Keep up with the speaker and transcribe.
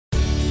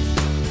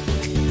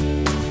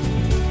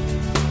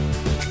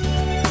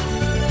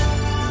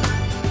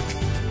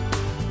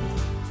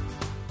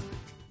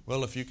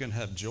Well, if you can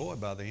have joy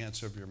by the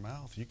answer of your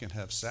mouth, you can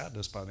have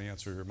sadness by the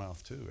answer of your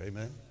mouth too.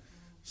 Amen?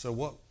 So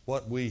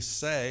what we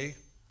say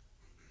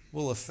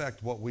will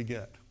affect what we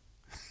get.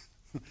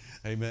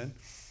 Amen?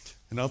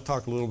 And I'll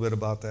talk a little bit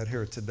about that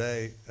here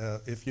today.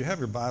 If you have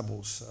your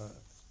Bibles,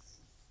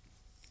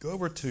 go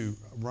over to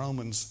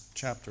Romans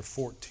chapter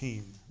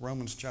 14.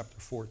 Romans chapter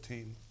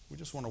 14. We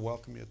just want to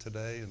welcome you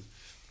today and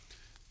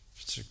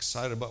just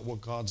excited about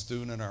what God's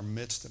doing in our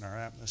midst, in our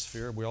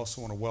atmosphere. We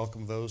also want to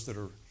welcome those that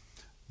are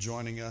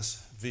joining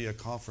us via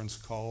conference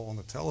call on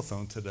the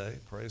telephone today.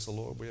 Praise the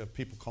Lord. We have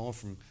people calling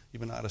from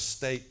even out of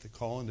state to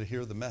call in to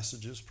hear the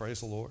messages. Praise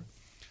the Lord.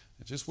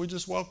 We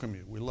just welcome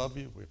you. We love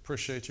you. We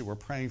appreciate you. We're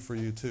praying for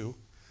you too.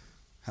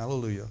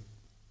 Hallelujah.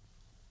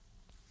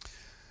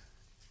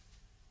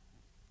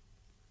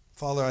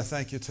 Father, I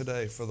thank you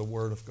today for the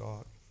Word of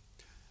God.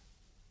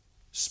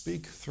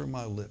 Speak through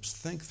my lips.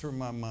 Think through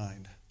my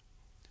mind.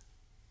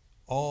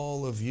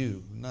 All of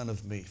you, none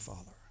of me,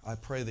 Father. I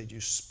pray that you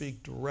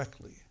speak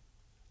directly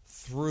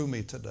through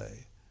me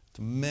today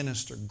to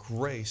minister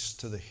grace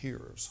to the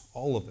hearers,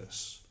 all of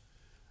us.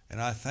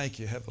 And I thank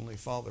you, Heavenly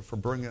Father, for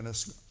bringing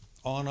us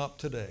on up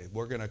today.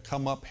 We're going to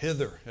come up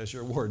hither, as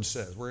your word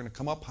says. We're going to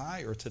come up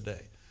higher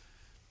today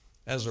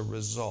as a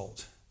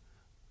result.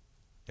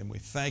 And we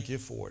thank you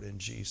for it in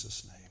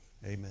Jesus'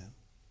 name. Amen.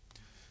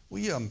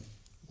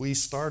 We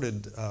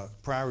started,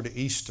 prior to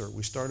Easter,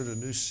 we started a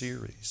new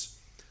series.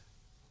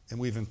 And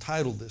we've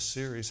entitled this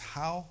series,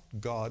 How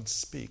God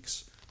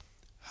Speaks.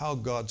 How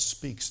God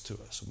speaks to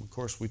us. And of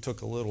course, we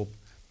took a little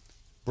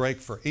break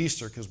for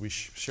Easter because we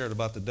shared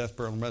about the death,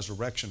 burial, and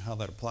resurrection, how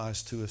that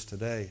applies to us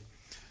today.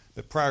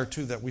 But prior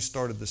to that, we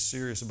started this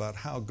series about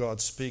how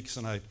God speaks,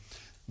 and I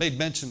made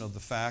mention of the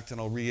fact, and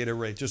I'll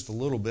reiterate just a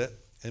little bit.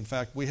 In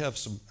fact, we have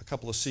a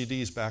couple of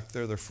CDs back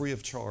there. They're free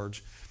of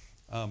charge.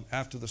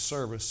 After the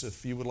service,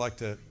 if you would like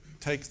to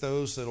take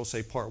those, it'll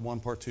say part 1,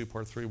 part 2,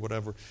 part 3,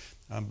 whatever.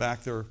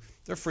 Back there,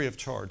 they're free of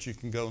charge. You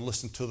can go and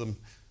listen to them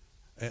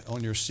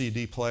on your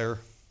CD player,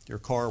 your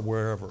car,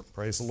 wherever.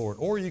 Praise the Lord.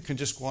 Or you can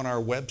just go on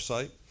our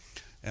website,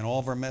 and all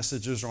of our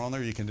messages are on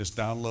there. You can just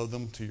download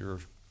them to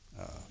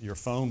your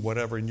phone,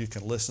 whatever, and you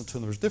can listen to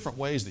them. There's different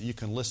ways that you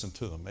can listen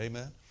to them.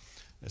 Amen?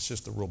 It's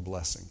just a real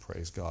blessing.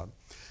 Praise God.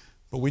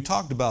 But we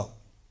talked about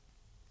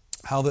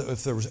how that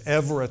if there was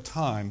ever a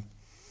time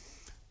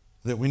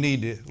that we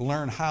need to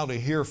learn how to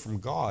hear from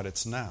God,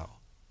 it's now.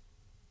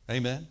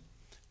 Amen?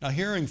 Now,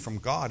 hearing from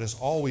God has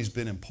always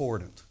been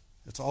important.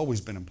 It's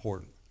always been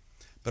important.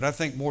 But I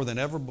think more than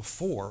ever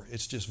before,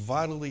 it's just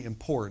vitally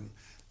important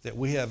that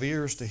we have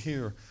ears to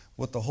hear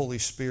what the Holy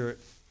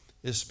Spirit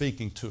is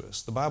speaking to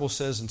us. The Bible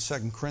says in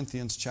 2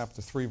 Corinthians chapter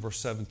 3, verse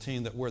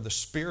 17, that where the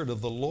Spirit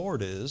of the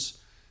Lord is,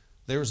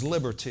 there's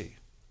liberty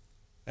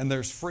and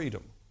there's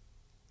freedom.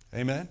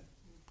 Amen?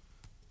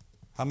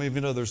 How many of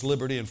you know there's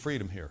liberty and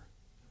freedom here?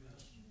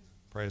 Yes.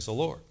 Praise the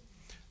Lord.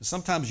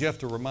 Sometimes you have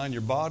to remind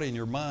your body and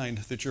your mind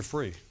that you're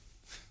free.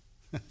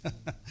 You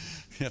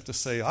have to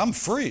say, I'm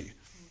free,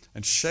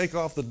 and shake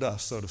off the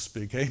dust, so to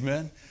speak.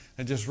 Amen?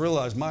 And just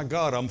realize, my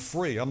God, I'm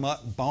free. I'm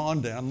not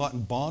bonded. I'm not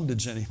in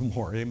bondage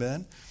anymore.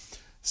 Amen?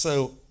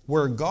 So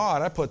where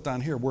God, I put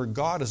down here, where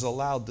God is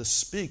allowed to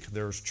speak,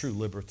 there's true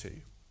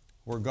liberty.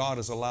 Where God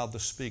is allowed to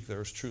speak,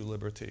 there's true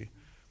liberty.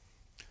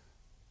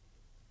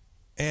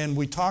 And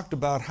we talked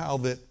about how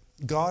that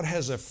God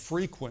has a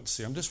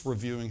frequency. I'm just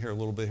reviewing here a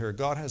little bit here.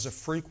 God has a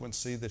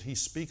frequency that He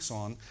speaks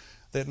on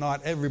that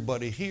not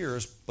everybody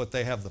hears, but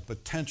they have the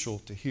potential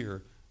to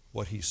hear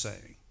what He's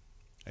saying.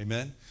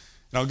 Amen?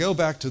 And I'll go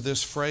back to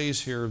this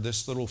phrase here,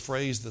 this little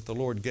phrase that the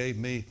Lord gave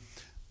me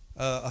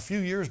a few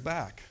years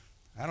back.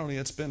 I don't know,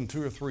 it's been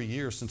 2 or 3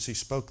 years since He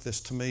spoke this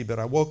to me, but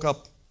I woke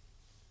up,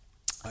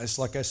 it's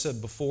like I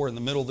said before, in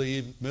the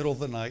middle of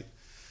the night,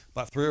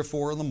 about 3 or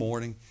 4 in the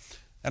morning,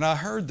 and I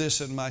heard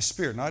this in my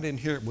spirit. And I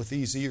didn't hear it with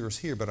these ears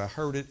here, but I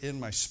heard it in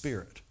my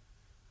spirit.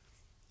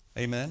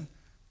 Amen?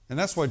 And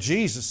that's why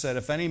Jesus said,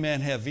 if any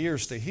man have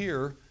ears to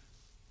hear,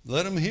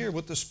 let him hear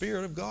what the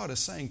Spirit of God is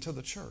saying to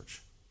the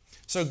church.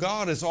 So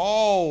God is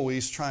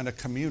always trying to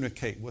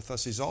communicate with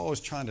us. He's always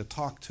trying to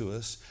talk to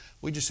us.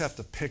 We just have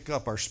to pick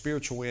up our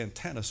spiritual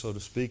antenna, so to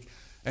speak,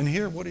 and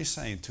hear what He's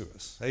saying to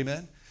us.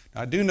 Amen?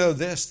 Now, I do know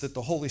this, that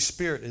the Holy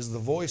Spirit is the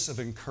voice of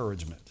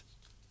encouragement.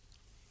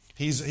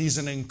 He's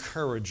an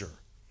encourager.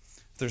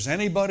 If there's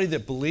anybody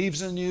that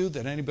believes in you,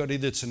 that anybody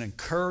that's an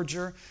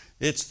encourager,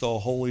 it's the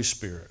Holy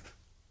Spirit.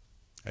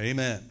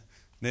 Amen.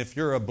 And if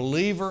you're a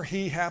believer,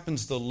 He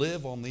happens to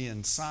live on the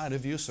inside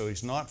of you, so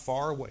He's not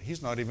far away.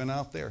 He's not even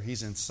out there.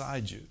 He's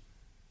inside you.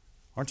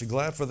 Aren't you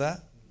glad for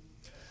that?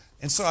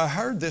 And so I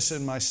heard this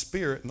in my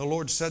spirit, and the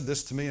Lord said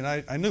this to me, and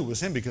I knew it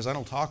was Him because I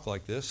don't talk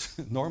like this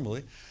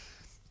normally.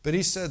 But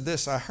He said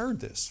this, I heard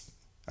this.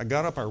 I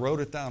got up, I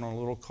wrote it down on a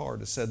little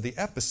card. It said, the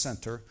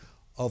epicenter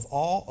of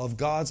all of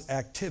God's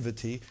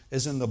activity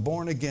is in the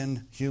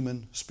born-again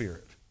human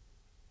spirit.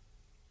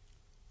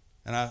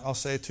 And I'll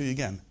say it to you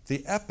again. The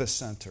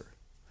epicenter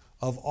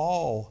of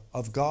all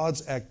of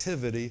God's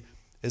activity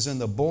is in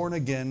the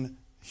born-again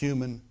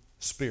human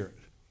spirit.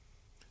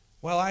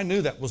 Well, I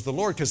knew that was the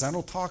Lord because I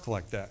don't talk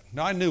like that.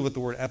 Now, I knew what the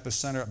word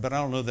epicenter, but I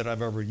don't know that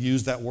I've ever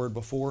used that word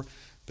before.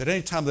 But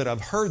anytime that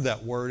I've heard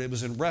that word, it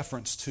was in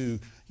reference to,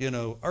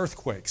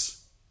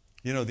 earthquakes.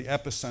 The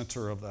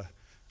epicenter of the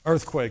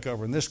earthquake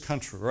over in this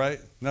country, right?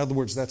 In other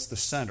words, that's the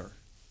center.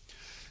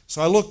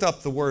 So I looked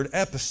up the word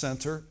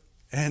epicenter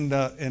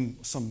and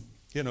some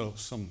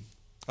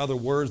other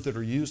words that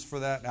are used for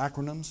that,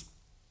 acronyms.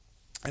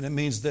 And it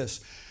means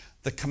this: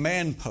 the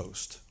command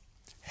post,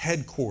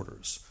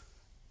 headquarters,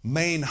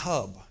 main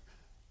hub,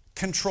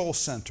 control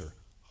center,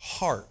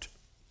 heart,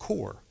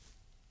 core.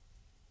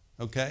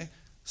 Okay?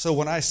 So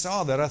when I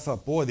saw that, I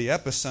thought, boy, the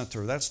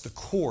epicenter, that's the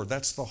core,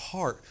 that's the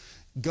heart.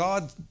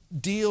 God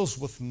deals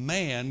with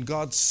man,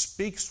 God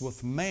speaks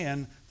with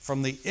man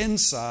from the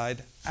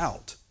inside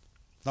out,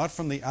 not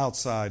from the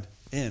outside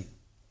in.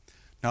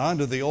 Now,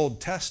 under the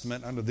Old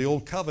Testament, under the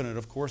Old Covenant,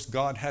 of course,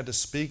 God had to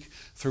speak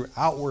through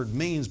outward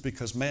means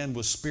because man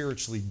was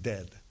spiritually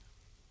dead.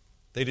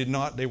 They did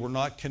not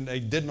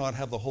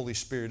have the Holy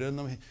Spirit in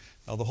them.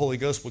 The Holy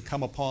Ghost would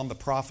come upon the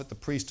prophet, the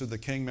priest, or the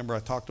king. Remember I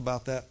talked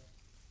about that?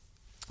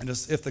 And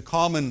if the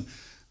common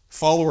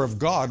follower of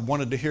God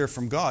wanted to hear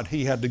from God,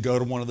 he had to go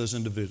to one of those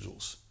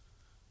individuals.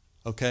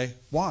 Okay?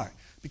 Why?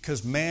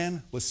 Because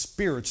man was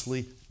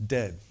spiritually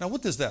dead. Now,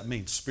 what does that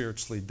mean,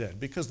 spiritually dead?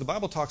 Because the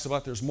Bible talks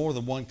about there's more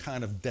than one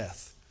kind of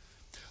death.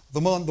 The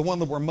one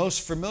that we're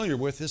most familiar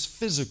with is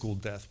physical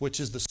death, which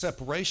is the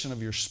separation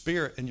of your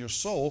spirit and your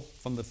soul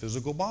from the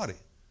physical body.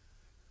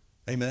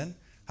 Amen?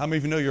 How many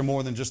of you know you're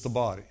more than just a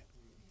body?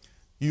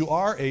 You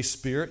are a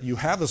spirit, you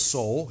have a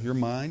soul, your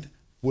mind,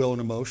 will,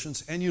 and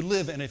emotions, and you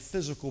live in a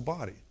physical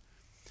body.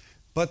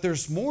 But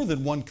there's more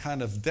than one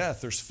kind of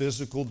death. There's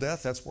physical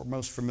death, that's what we're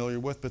most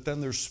familiar with, but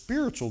then there's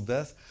spiritual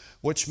death,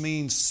 which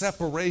means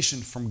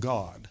separation from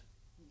God.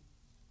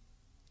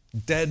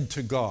 Dead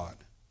to God.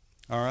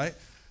 All right?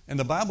 And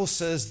the Bible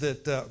says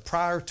that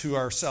prior to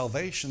our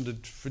salvation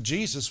for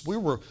Jesus, we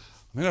were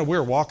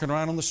walking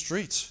around on the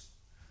streets.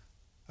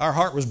 Our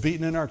heart was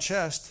beating in our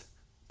chest,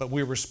 but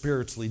we were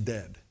spiritually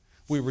dead.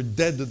 We were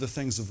dead to the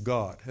things of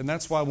God. And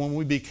that's why when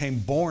we became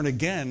born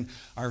again,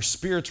 our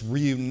spirits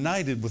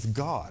reunited with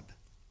God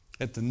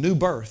at the new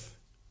birth.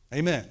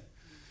 Amen.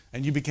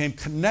 And you became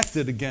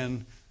connected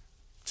again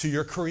to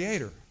your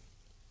Creator.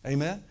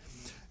 Amen.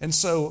 And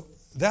so,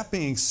 that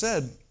being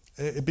said,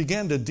 he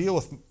began to deal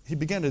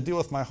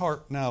with my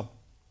heart. Now,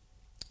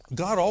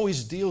 God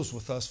always deals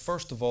with us,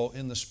 first of all,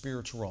 in the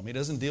spiritual realm. He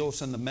doesn't deal with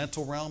us in the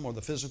mental realm or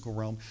the physical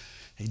realm.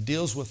 He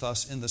deals with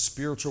us in the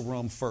spiritual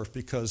realm first,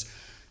 because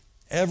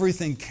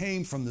everything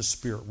came from the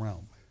spirit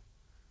realm.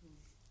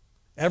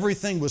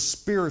 Everything was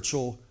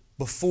spiritual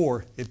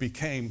before it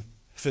became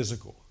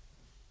physical.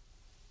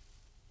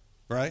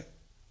 Right?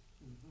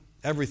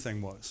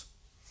 Everything was.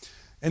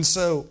 And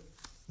so,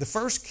 the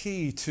first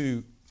key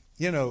to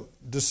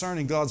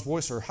discerning God's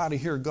voice, or how to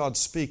hear God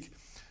speak,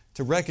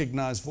 to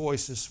recognize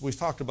voices, we've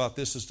talked about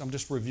this, I'm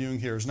just reviewing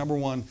here, is number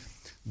one,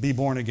 be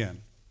born again.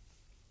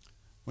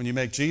 When you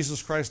make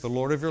Jesus Christ the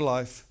Lord of your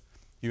life,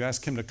 you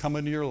ask Him to come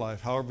into your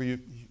life, however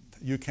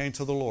you came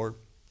to the Lord.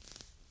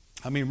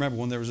 I mean, remember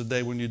when there was a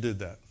day when you did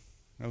that,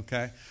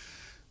 okay?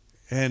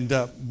 And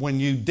when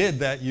you did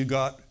that, you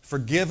got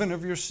forgiven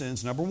of your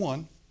sins, number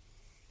one.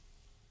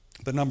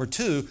 But number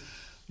two,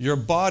 your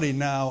body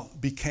now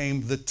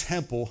became the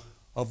temple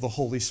of the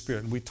Holy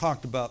Spirit. And we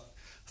talked about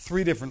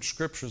 3 different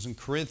scriptures in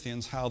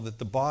Corinthians, how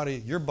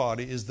that your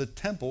body is the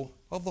temple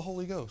of the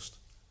Holy Ghost.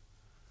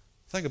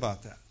 Think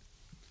about that.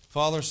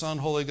 Father, Son,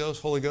 Holy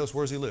Ghost. Holy Ghost,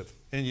 where does He live?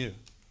 In you.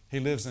 He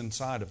lives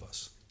inside of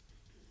us.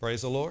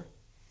 Praise the Lord.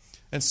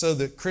 And so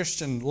the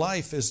Christian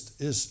life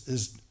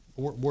is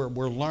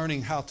we're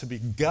learning how to be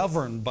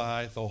governed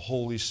by the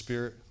Holy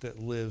Spirit that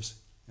lives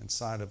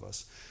inside of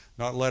us.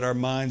 Not let our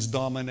minds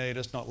dominate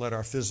us, not let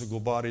our physical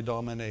body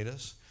dominate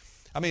us.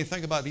 I mean,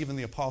 think about even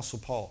the Apostle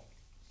Paul.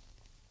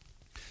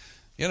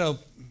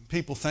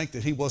 People think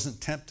that he wasn't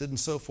tempted and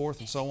so forth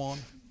and so on.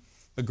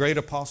 The great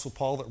Apostle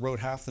Paul that wrote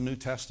half the New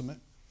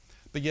Testament.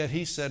 But yet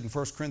he said in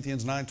 1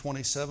 Corinthians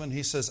 9:27,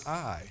 he says,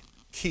 I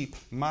keep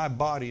my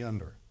body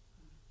under.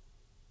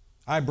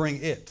 I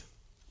bring it,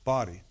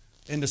 body,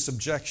 into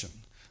subjection,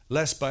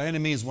 lest by any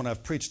means when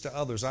I've preached to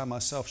others, I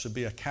myself should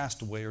be a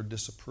castaway or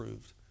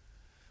disapproved.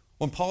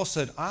 When Paul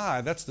said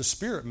I, that's the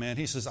spirit man,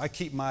 he says, I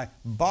keep my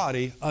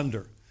body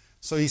under.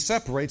 So he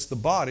separates the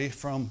body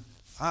from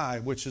I,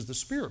 which is the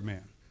spirit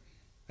man.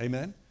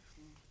 Amen?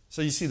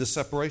 So you see the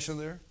separation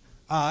there?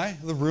 I,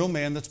 the real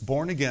man that's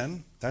born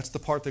again, that's the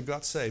part that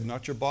got saved,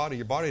 not your body.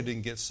 Your body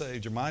didn't get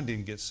saved. Your mind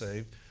didn't get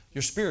saved.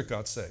 Your spirit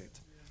got saved.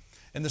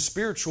 And the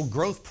spiritual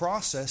growth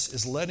process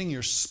is letting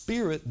your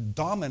spirit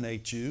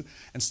dominate you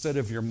instead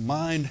of your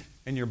mind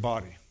and your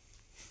body.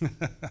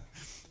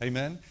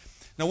 Amen?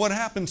 Now, what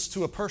happens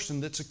to a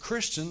person that's a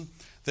Christian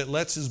that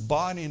lets his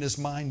body and his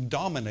mind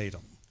dominate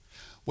him?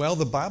 Well,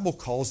 the Bible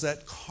calls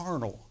that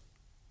carnal.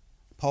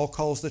 Paul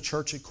calls the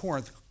church at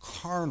Corinth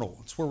carnal.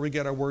 It's where we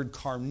get our word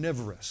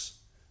carnivorous,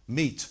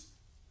 meat.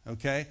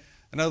 Okay?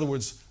 In other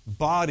words,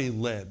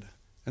 body-led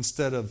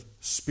instead of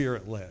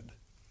spirit-led.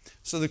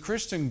 So the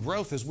Christian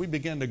growth, as we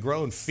begin to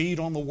grow and feed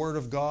on the Word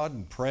of God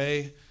and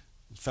pray,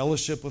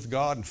 fellowship with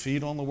God and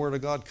feed on the Word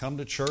of God, come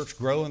to church,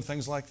 grow and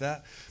things like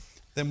that,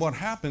 then what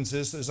happens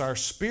is our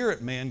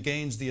spirit man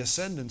gains the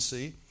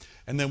ascendancy,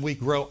 and then we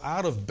grow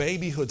out of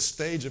babyhood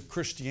stage of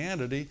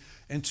Christianity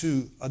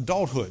into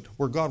adulthood,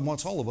 where God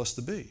wants all of us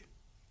to be.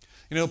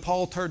 You know,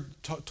 Paul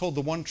told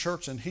the one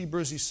church in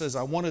Hebrews, he says,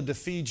 I wanted to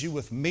feed you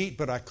with meat,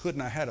 but I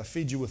couldn't. I had to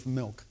feed you with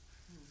milk.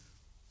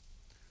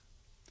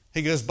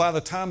 He goes, by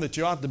the time that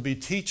you ought to be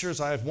teachers,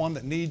 I have one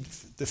that need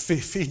to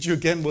feed you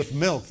again with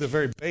milk, the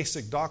very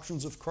basic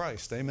doctrines of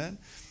Christ. Amen?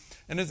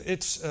 And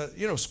it's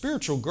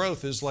spiritual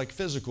growth is like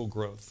physical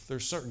growth.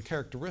 There's certain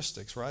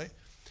characteristics, right?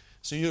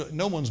 So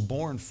no one's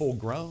born full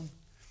grown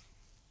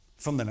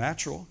from the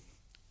natural.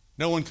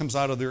 No one comes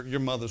out of your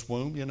mother's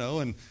womb,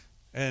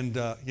 and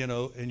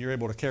you're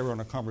able to carry on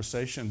a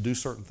conversation and do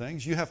certain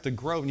things. You have to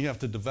grow and you have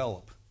to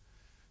develop,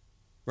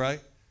 right?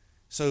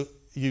 So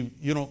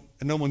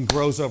no one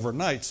grows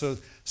overnight. So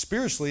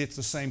spiritually, it's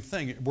the same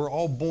thing. We're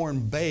all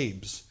born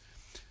babes.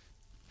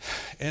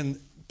 And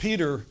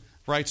Peter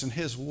writes in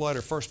his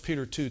letter, 1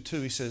 Peter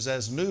 2:2, he says,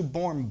 as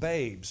newborn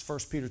babes, 1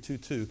 Peter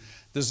 2:2,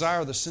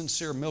 desire the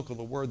sincere milk of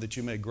the word that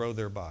you may grow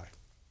thereby.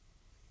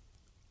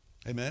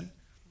 Amen?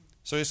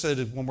 So he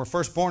said, when we're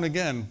first born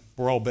again,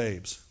 we're all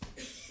babes.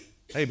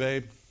 Hey,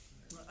 babe.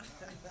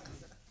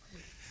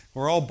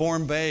 We're all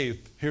born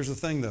babe. Here's the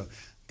thing, though.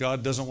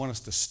 God doesn't want us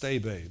to stay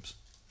babes.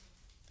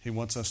 He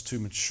wants us to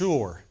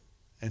mature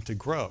and to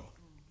grow.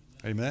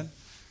 Amen?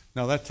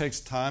 Now, that takes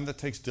time. That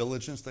takes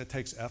diligence. That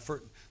takes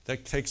effort.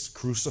 That takes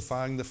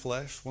crucifying the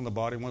flesh when the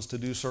body wants to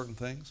do certain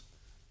things.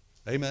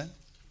 Amen?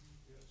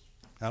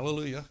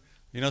 Hallelujah.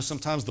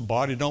 Sometimes the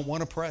body don't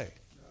want to pray.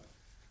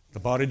 The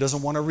body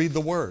doesn't want to read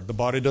the Word. The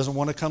body doesn't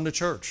want to come to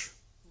church.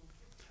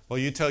 Well,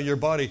 you tell your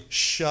body,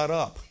 shut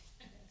up.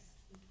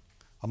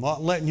 I'm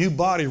not letting you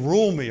body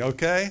rule me,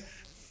 okay?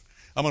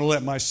 I'm going to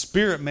let my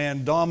spirit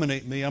man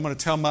dominate me. I'm going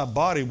to tell my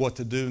body what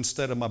to do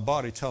instead of my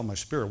body tell my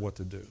spirit what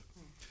to do.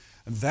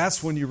 And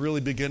that's when you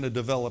really begin to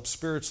develop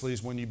spiritually,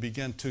 is when you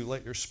begin to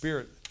let your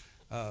spirit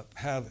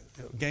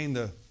gain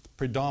the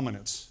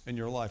predominance in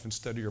your life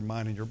instead of your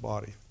mind and your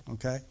body,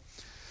 okay?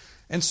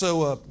 And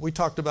so we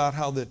talked about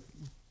how that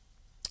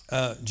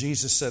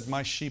Jesus said,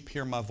 my sheep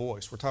hear my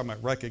voice. We're talking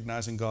about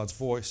recognizing God's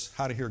voice,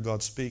 how to hear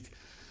God speak.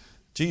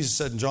 Jesus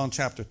said in John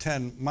chapter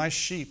 10, my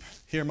sheep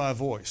hear my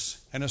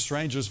voice, and a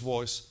stranger's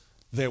voice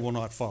they will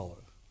not follow.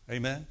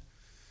 Amen?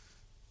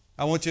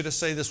 I want you to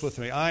say this with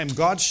me. I am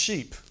God's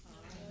sheep,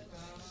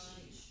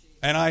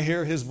 and I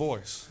hear His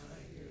voice.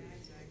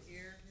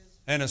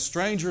 And a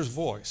stranger's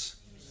voice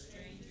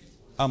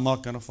I'm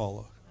not going to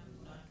follow.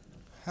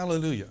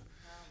 Hallelujah.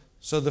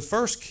 So the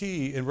first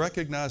key in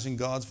recognizing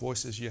God's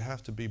voice is you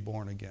have to be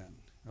born again.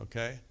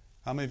 Okay?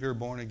 How many of you are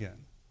born again?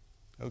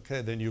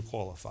 Okay, then you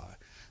qualify.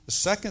 The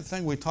second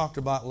thing we talked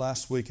about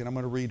last week, and I'm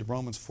going to read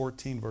Romans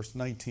 14, verse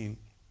 19.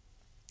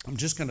 I'm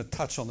just going to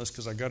touch on this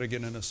because I've got to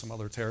get into some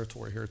other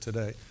territory here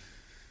today.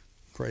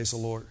 Praise the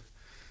Lord.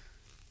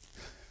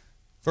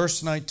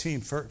 Verse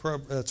 19,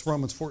 it's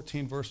Romans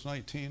 14, verse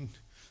 19.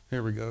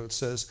 Here we go. It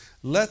says,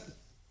 Let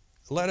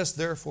us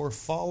therefore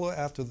follow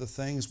after the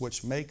things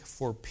which make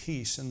for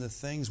peace and the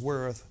things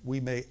wherewith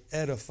we may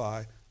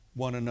edify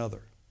one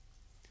another.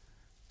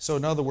 So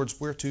in other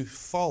words, we're to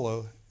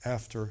follow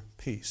after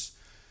peace.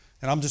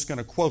 And I'm just going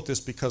to quote this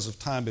because of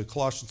time, but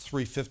Colossians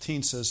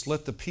 3:15 says,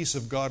 let the peace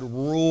of God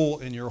rule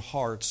in your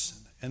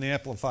hearts. And the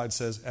Amplified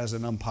says, as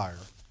an umpire.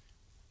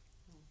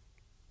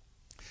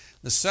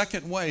 The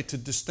second way to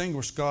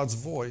distinguish God's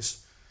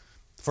voice,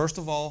 first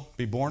of all,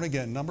 be born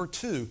again. Number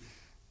two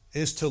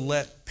is to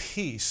let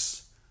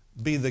peace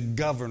be the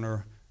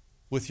governor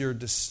with your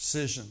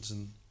decisions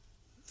and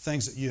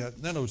things that you have.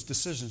 In other words,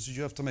 decisions that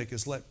you have to make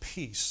is let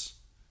peace.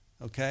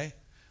 Okay?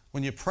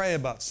 When you pray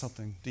about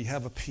something, do you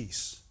have a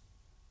peace?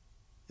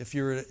 If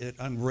you're at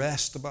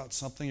unrest about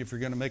something, if you're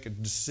going to make a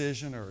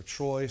decision or a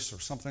choice or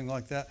something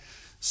like that,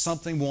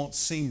 something won't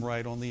seem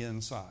right on the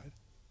inside.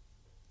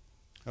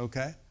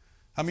 Okay?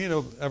 How many of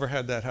you have ever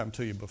had that happen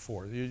to you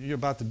before? You're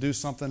about to do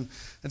something,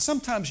 and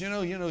sometimes,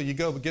 you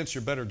go against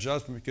your better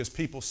judgment because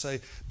people say,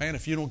 man,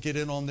 if you don't get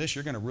in on this,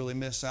 you're going to really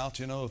miss out,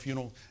 if you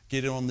don't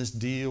get in on this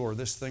deal or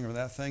this thing or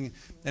that thing.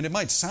 And it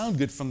might sound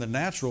good from the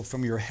natural,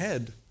 from your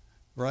head,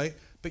 right?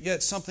 But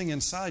yet something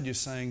inside you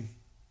saying,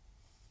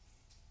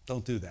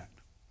 don't do that.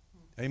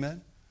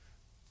 Amen?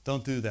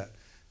 Don't do that.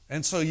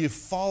 And so you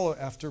follow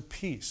after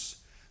peace.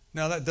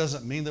 Now, that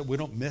doesn't mean that we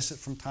don't miss it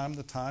from time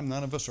to time.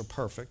 None of us are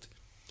perfect.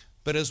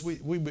 But as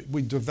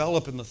we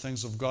develop in the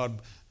things of God,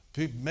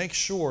 make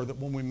sure that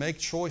when we make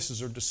choices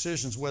or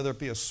decisions, whether it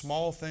be a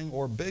small thing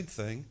or a big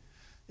thing,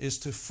 is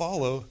to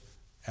follow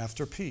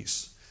after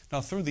peace.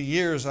 Now, through the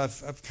years,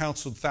 I've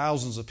counseled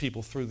thousands of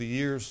people through the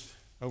years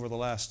over the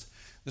last,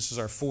 this is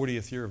our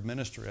 40th year of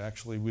ministry,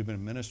 actually. We've been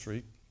in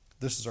ministry.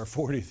 This is our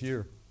 40th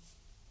year.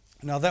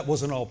 Now, that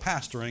wasn't all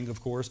pastoring, of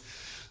course.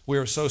 We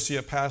were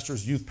associate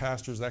pastors, youth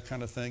pastors, that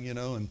kind of thing,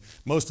 and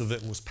most of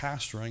it was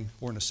pastoring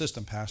or an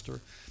assistant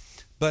pastor.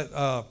 But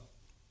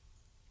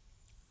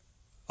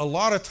a a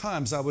lot of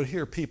times I would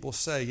hear people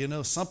say,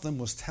 something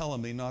was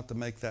telling me not to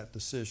make that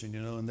decision,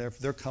 and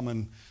they're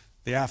coming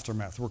the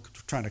aftermath. We're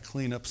trying to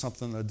clean up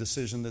something, a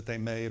decision that they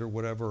made or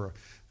whatever,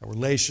 a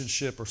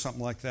relationship or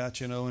something like that,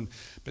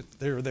 but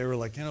they were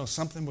like,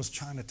 something was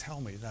trying to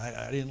tell me.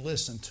 I didn't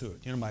listen to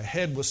it. My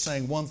head was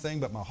saying one thing,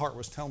 but my heart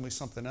was telling me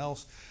something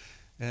else.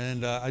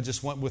 And I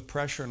just went with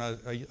pressure, and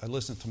I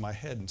listened to my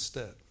head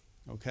instead.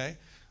 Okay?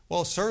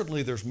 Well,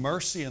 certainly there's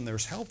mercy and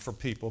there's help for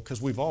people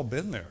because we've all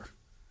been there,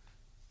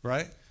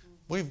 right?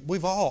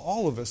 We've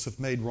all of us have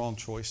made wrong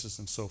choices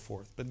and so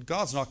forth. But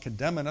God's not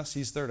condemning us.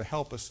 He's there to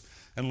help us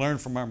and learn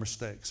from our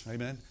mistakes.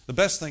 Amen? The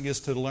best thing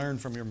is to learn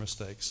from your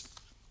mistakes,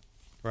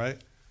 right?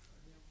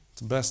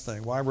 It's the best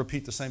thing. Why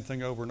repeat the same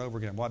thing over and over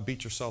again? Why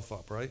beat yourself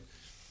up, right?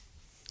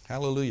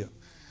 Hallelujah.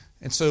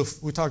 And so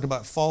we talked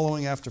about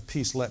following after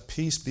peace. Let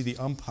peace be the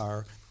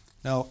umpire.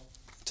 Now,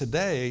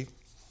 today,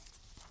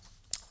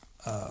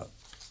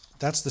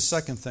 that's the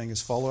second thing,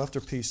 is follow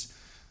after peace.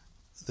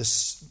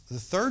 The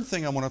third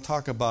thing I want to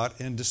talk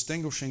about in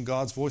distinguishing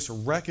God's voice or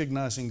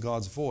recognizing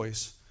God's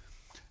voice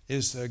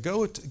is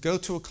go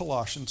to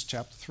Colossians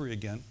chapter 3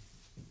 again.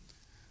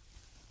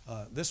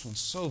 This one's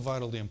so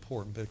vitally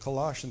important, but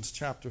Colossians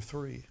chapter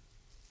 3.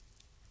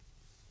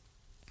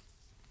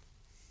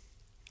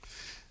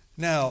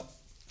 Now,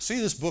 see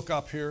this book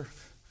up here?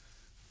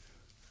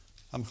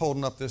 I'm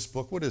holding up this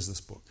book. What is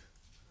this book?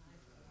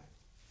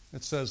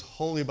 It says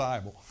Holy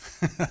Bible.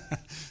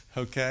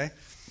 Okay?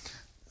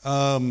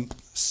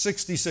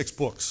 66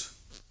 books.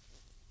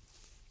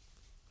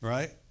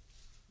 Right?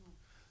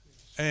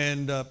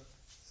 And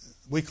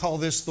we call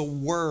this the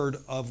Word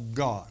of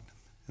God.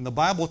 And the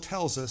Bible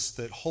tells us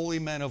that holy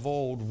men of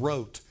old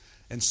wrote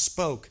and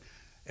spoke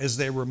as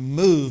they were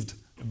moved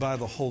by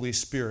the Holy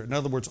Spirit. In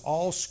other words,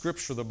 all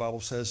Scripture, the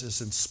Bible says,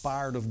 is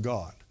inspired of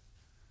God.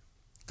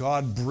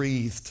 God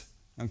breathed.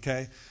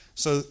 Okay?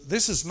 So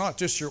this is not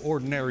just your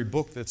ordinary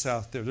book that's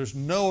out there. There's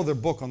no other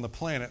book on the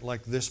planet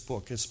like this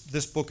book.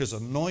 This book is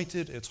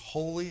anointed. It's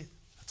holy.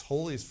 It's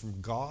holy. It's from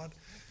God.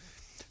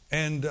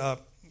 And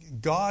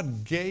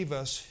God gave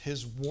us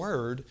His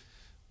Word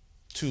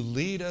to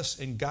lead us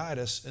and guide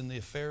us in the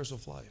affairs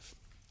of life.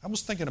 I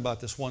was thinking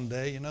about this one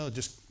day, it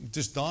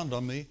just dawned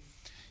on me.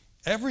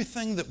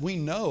 Everything that we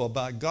know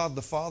about God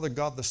the Father,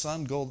 God the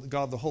Son,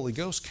 God the Holy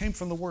Ghost came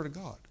from the Word of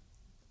God.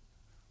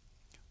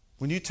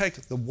 When you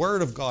take the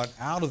Word of God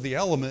out of the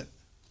element,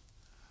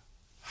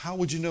 how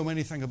would you know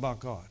anything about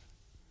God?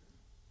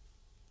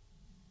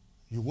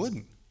 You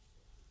wouldn't.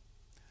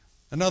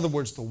 In other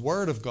words, the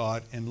Word of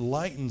God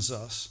enlightens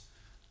us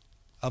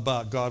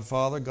about God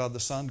Father, God the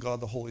Son, God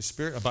the Holy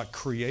Spirit, about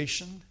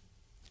creation,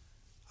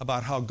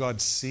 about how God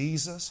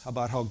sees us,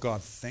 about how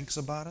God thinks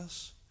about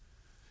us.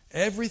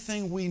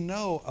 Everything we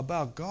know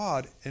about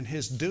God and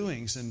His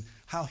doings and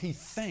how He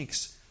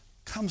thinks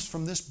comes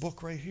from this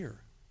book right here.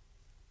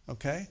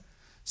 Okay?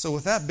 So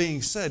with that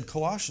being said,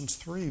 Colossians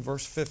 3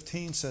 verse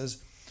 15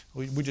 says,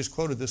 we just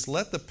quoted this,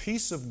 let the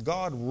peace of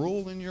God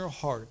rule in your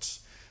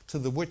hearts, to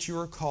the which you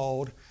are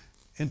called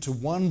into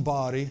one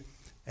body,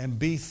 and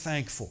be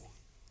thankful.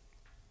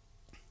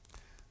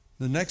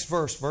 The next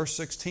verse, verse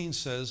 16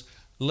 says,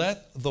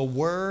 let the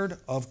word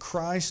of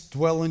Christ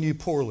dwell in you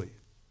poorly.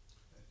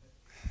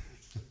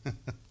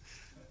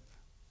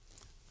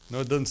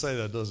 No, it doesn't say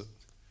that, does it?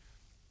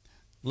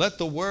 Let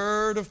the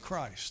word of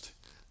Christ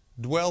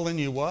dwell in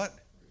you what?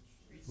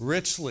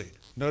 Richly.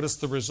 Notice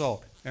the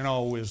result, in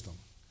all wisdom.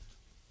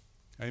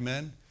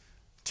 Amen?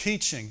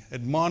 Teaching,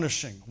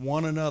 admonishing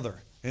one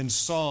another in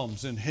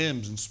psalms, in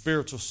hymns, and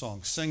spiritual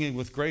songs, singing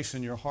with grace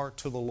in your heart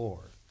to the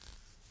Lord.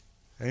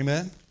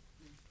 Amen?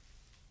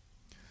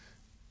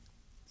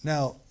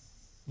 Now,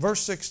 verse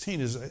 16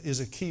 is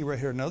a key right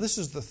here. Now, this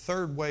is the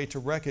third way to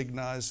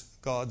recognize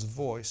God's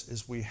voice,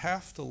 is we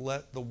have to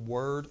let the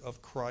Word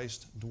of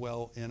Christ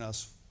dwell in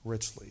us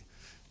richly.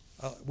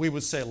 We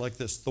would say it like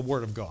this, the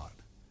Word of God.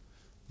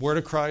 Word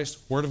of Christ,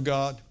 Word of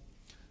God,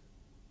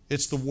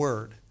 it's the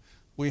Word.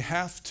 We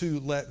have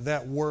to let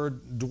that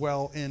Word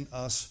dwell in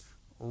us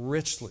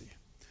richly.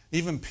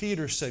 Even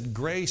Peter said,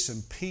 grace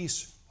and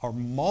peace are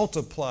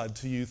multiplied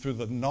to you through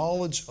the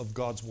knowledge of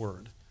God's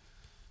Word.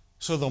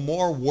 So the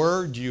more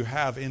Word you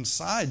have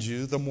inside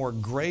you, the more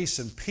grace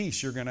and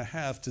peace you're going to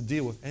have to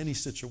deal with any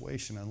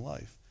situation in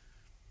life.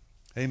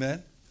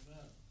 Amen?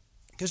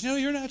 Because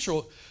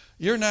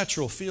your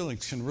natural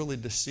feelings can really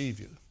deceive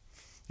you.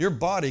 Your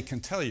body can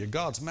tell you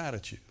God's mad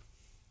at you.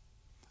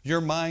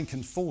 Your mind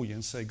can fool you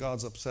and say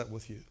God's upset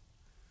with you.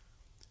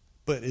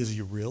 But is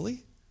He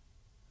really?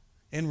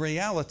 In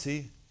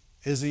reality,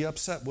 is He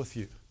upset with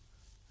you?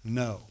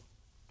 No.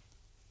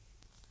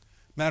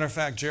 Matter of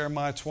fact,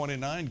 Jeremiah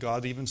 29,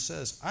 God even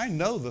says, I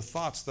know the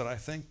thoughts that I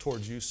think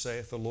towards you,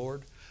 saith the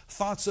Lord,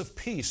 thoughts of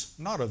peace,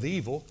 not of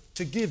evil,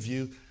 to give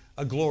you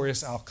a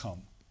glorious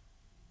outcome.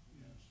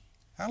 Yes.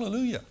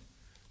 Hallelujah.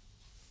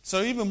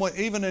 So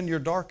even in your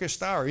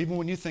darkest hour, even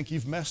when you think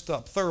you've messed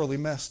up, thoroughly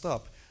messed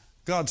up,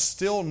 God's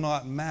still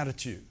not mad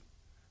at you.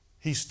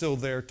 He's still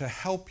there to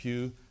help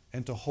you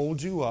and to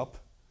hold you up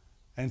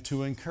and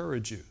to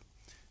encourage you.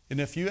 And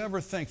if you ever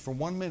think for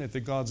 1 minute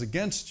that God's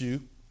against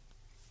you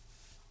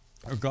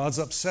or God's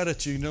upset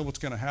at you, you know what's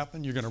going to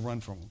happen? You're going to run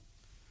from Him.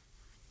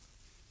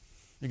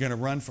 You're going to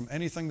run from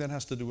anything that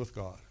has to do with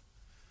God.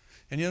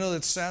 And you know,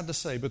 it's sad to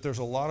say, but there's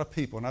a lot of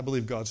people, and I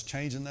believe God's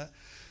changing that.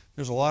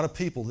 There's a lot of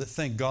people that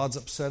think God's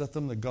upset at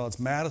them, that God's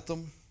mad at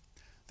them,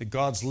 that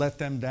God's let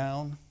them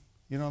down.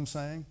 You know what I'm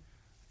saying?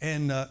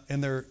 And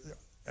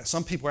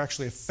some people are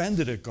actually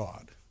offended at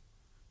God,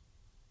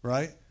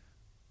 right?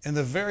 And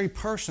the very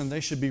person they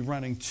should be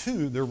running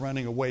to, they're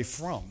running away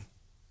from.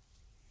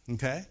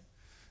 Okay?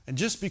 And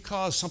just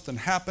because something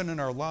happened in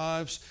our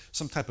lives,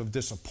 some type of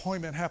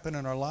disappointment happened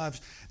in our lives,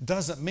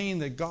 doesn't mean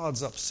that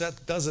God's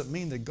upset, doesn't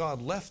mean that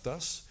God left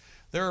us.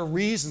 There are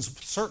reasons,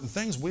 certain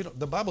things,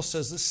 the Bible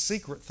says this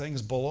secret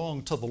things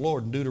belong to the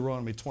Lord in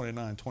Deuteronomy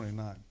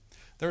 29:29.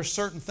 There are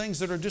certain things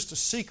that are just a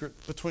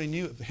secret between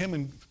you, Him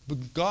and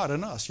God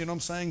and us. You know what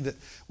I'm saying? That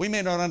we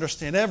may not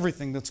understand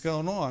everything that's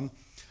going on,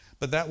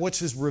 but that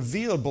which is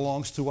revealed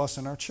belongs to us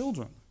and our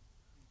children.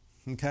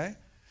 Okay?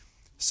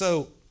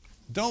 So,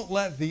 don't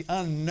let the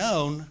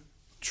unknown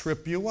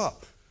trip you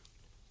up.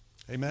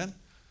 Amen?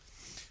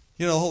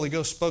 You know, the Holy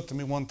Ghost spoke to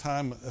me one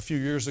time a few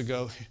years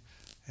ago,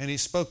 and He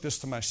spoke this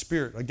to my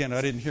spirit. Again,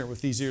 I didn't hear it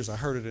with these ears, I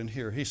heard it in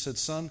here. He said,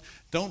 son,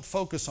 don't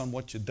focus on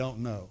what you don't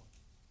know.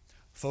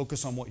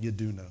 Focus on what you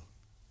do know.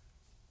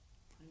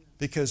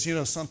 Because, you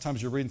know,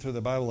 sometimes you're reading through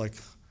the Bible like,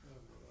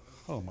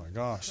 oh my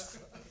gosh,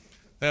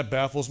 that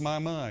baffles my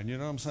mind. You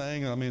know what I'm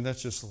saying? I mean,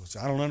 that's just,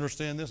 I don't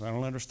understand this, I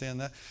don't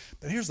understand that.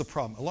 But here's the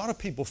problem. A lot of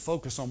people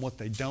focus on what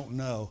they don't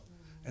know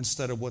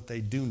instead of what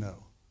they do know.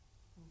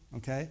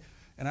 Okay?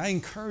 And I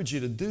encourage you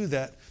to do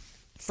that.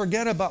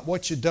 Forget about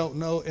what you don't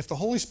know. If the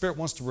Holy Spirit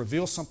wants to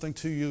reveal something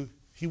to you,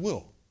 He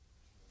will.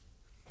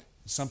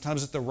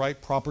 Sometimes at the right,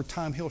 proper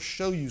time, He'll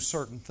show you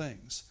certain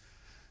things.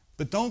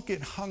 But don't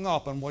get hung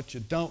up on what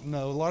you don't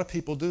know. A lot of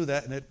people do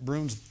that, and it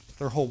ruins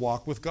their whole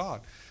walk with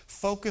God.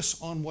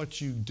 Focus on what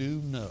you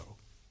do know.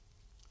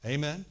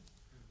 Amen?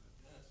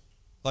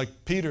 Like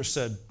Peter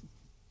said,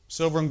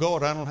 silver and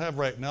gold I don't have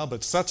right now,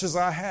 but such as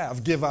I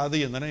have, give I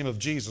thee in the name of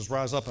Jesus.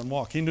 Rise up and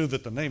walk. He knew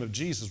that the name of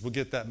Jesus would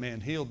get that man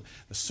healed.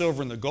 The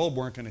silver and the gold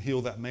weren't going to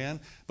heal that man,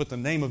 but the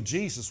name of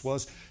Jesus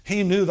was.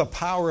 He knew the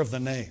power of the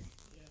name.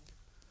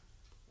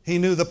 He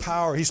knew the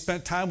power. He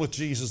spent time with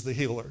Jesus, the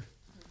healer.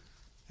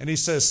 And he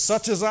says,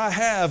 such as I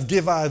have,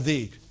 give I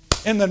thee.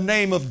 In the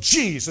name of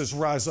Jesus,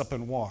 rise up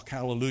and walk.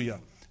 Hallelujah.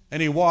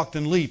 And he walked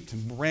and leaped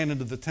and ran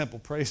into the temple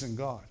praising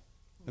God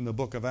in the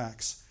book of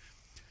Acts.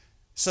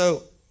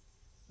 So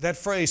that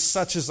phrase,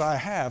 such as I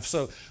have.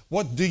 So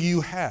what do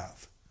you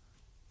have?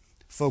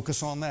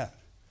 Focus on that.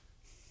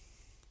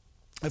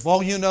 If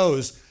all you know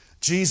is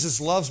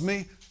Jesus loves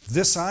me,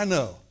 this I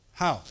know.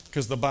 How?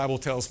 Because the Bible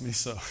tells me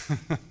so.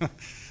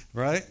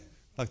 Right?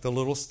 Like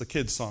the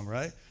kids song,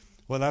 right?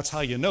 Well, that's how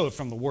you know it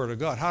from the Word of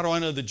God. How do I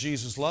know that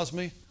Jesus loves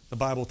me? The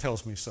Bible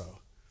tells me so.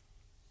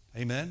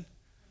 Amen?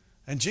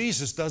 And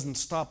Jesus doesn't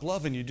stop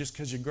loving you just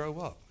because you grow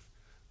up.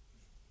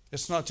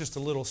 It's not just a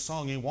little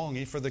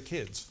songy-wongy for the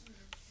kids.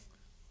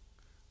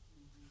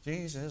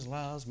 Jesus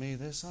loves me,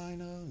 this I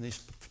know. And they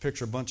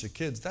picture a bunch of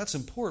kids. That's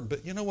important.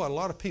 But you know what? A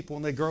lot of people,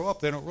 when they grow up,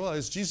 they don't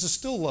realize Jesus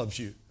still loves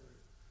you.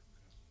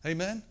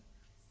 Amen?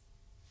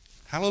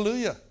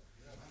 Hallelujah.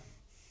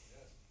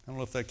 I don't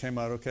know if that came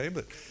out okay,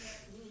 but...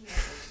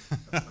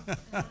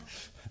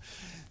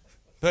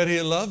 But He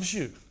loves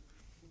you.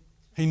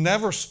 He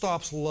never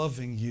stops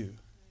loving you.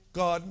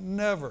 God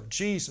never,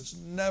 Jesus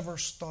never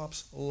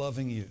stops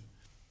loving you.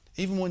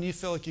 Even when you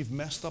feel like you've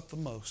messed up the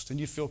most and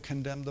you feel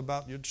condemned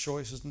about your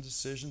choices and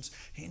decisions,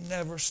 He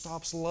never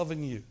stops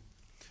loving you.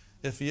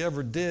 If He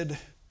ever did,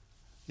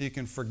 you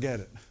can forget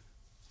it.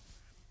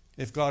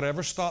 If God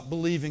ever stopped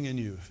believing in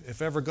you,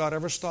 if ever God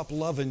ever stopped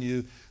loving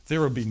you,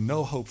 there would be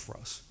no hope for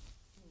us.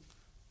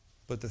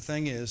 But the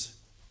thing is,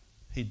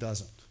 He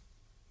doesn't.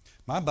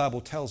 My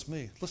Bible tells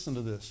me, listen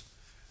to this.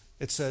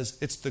 It says,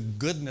 it's the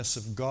goodness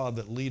of God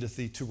that leadeth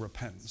thee to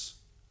repentance.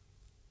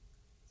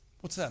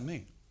 What's that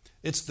mean?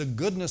 It's the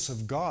goodness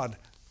of God.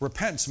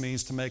 Repentance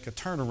means to make a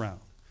turnaround.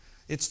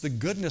 It's the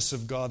goodness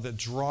of God that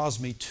draws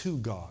me to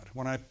God.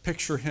 When I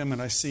picture Him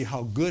and I see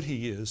how good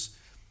He is,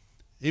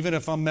 even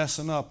if I'm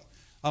messing up,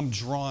 I'm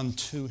drawn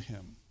to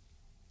Him.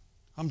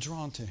 I'm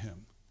drawn to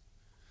Him.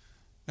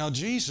 Now,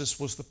 Jesus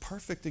was the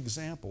perfect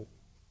example.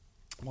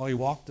 While He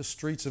walked the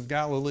streets of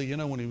Galilee, you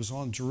know, when He was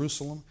on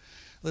Jerusalem,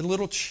 the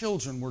little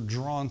children were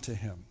drawn to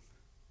Him.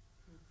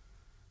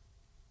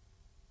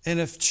 And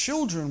if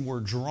children were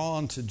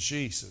drawn to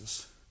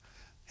Jesus,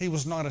 He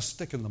was not a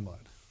stick in the mud.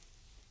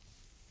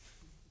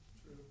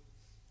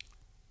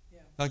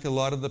 Like a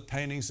lot of the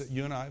paintings that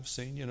you and I have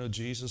seen, you know,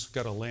 Jesus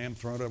got a lamb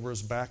thrown over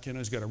His back, you know,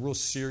 He's got a real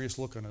serious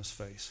look on His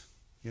face,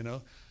 you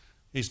know.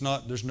 There's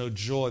no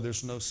joy,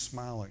 there's no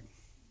smiling,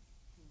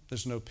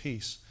 there's no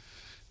peace.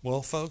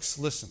 Well, folks,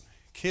 listen.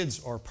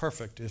 Kids are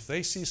perfect. If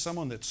they see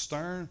someone that's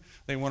stern,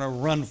 they want to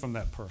run from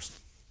that person.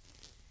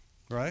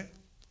 Right?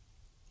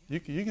 You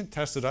can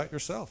test it out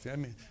yourself. I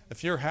mean,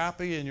 if you're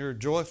happy and you're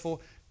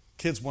joyful,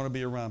 kids want to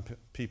be around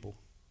people.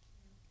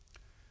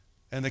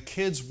 And the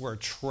kids were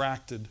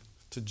attracted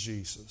to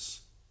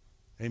Jesus.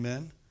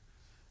 Amen?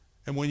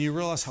 And when you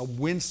realize how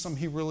winsome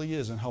he really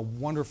is and how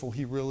wonderful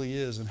he really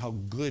is and how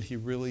good he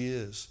really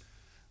is,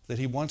 that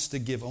he wants to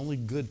give only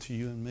good to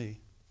you and me.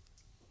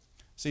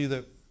 See,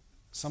 that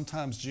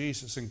sometimes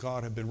Jesus and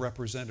God have been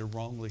represented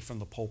wrongly from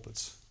the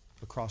pulpits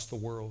across the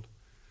world.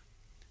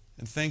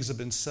 And things have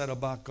been said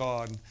about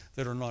God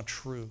that are not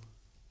true.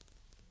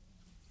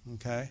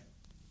 Okay?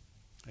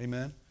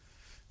 Amen?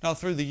 Now,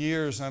 through the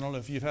years, I don't know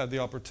if you've had the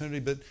opportunity,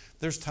 but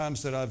there's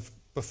times that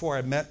before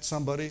I met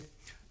somebody,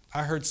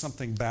 I heard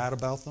something bad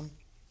about them,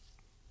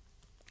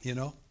 you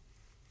know?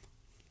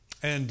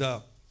 And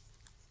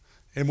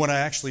when I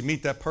actually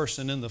meet that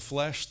person in the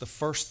flesh, the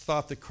first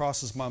thought that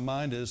crosses my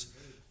mind is,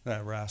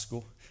 that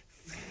rascal.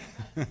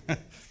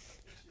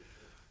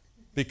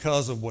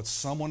 Because of what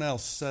someone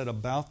else said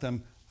about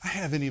them, I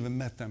haven't even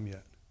met them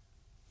yet.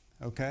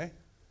 Okay?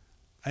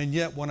 And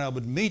yet when I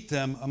would meet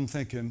them, I'm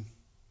thinking,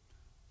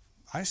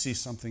 I see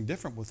something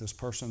different with this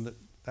person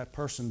that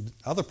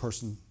other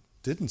person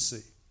didn't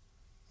see.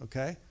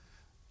 Okay?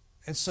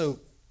 And so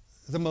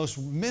the most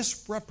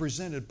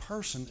misrepresented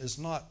person is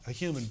not a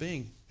human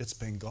being, it's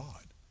been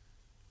God.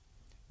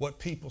 What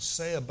people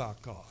say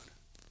about God,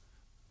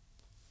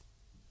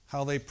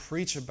 how they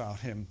preach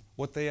about Him,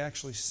 what they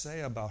actually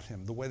say about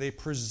Him, the way they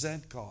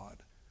present God,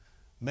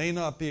 may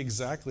not be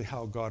exactly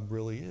how God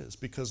really is.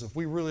 Because if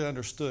we really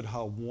understood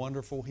how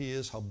wonderful He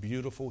is, how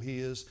beautiful He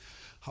is,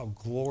 how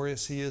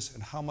glorious He is,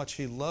 and how much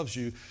He loves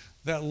you,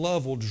 that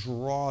love will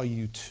draw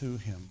you to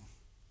Him.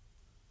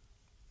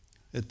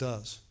 It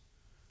does.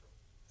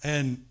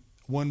 And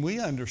when we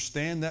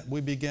understand that,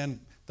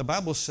 the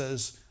Bible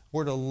says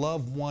we're to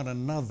love one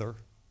another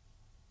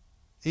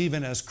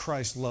even as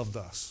Christ loved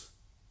us.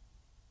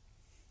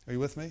 Are you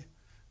with me?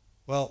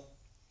 Well,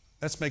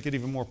 let's make it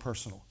even more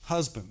personal.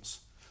 Husbands,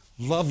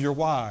 love your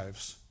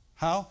wives.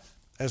 How?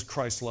 As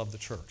Christ loved the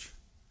church.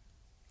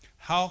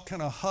 How can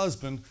a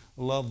husband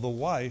love the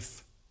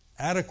wife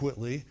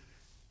adequately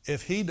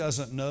if he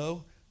doesn't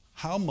know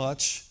how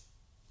much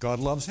God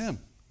loves him?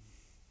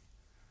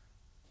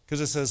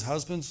 Because it says,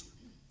 husbands,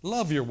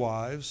 love your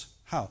wives.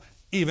 How?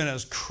 Even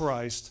as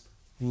Christ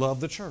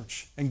loved the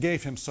church and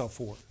gave Himself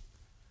for it.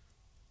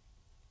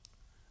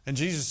 And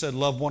Jesus said,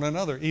 love one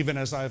another, even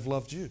as I have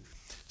loved you.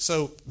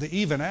 So the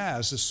even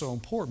as is so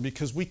important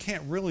because we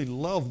can't really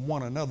love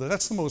one another.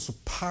 That's the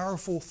most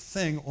powerful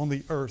thing on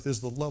the earth is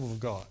the love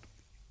of God.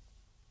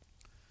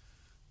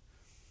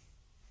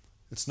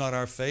 It's not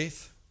our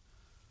faith.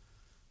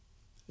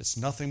 It's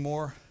nothing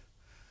more.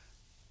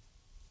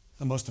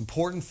 The most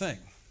important thing.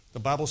 The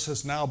Bible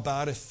says, now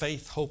abideth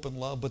faith, hope, and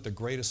love, but the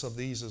greatest of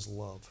these is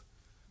love.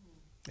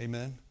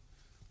 Amen?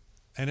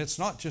 And it's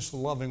not just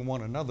loving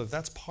one another.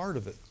 That's part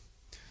of it.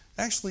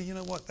 Actually, you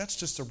know what? That's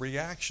just a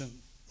reaction.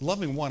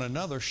 Loving one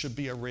another should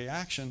be a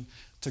reaction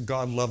to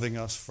God loving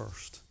us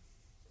first.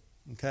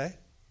 Okay?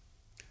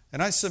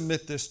 And I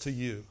submit this to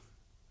you.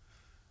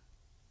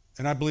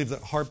 And I believe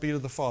that heartbeat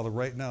of the Father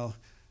right now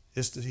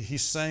is that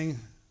He's saying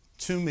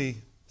to me,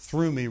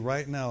 through me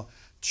right now,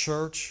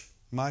 church,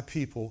 my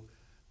people,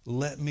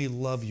 let me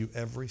love you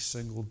every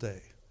single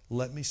day.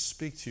 Let me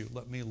speak to you.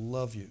 Let me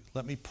love you.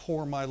 Let me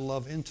pour my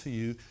love into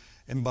you.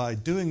 And by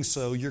doing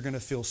so, you're going to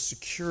feel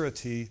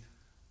security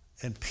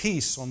and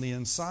peace on the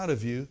inside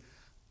of you,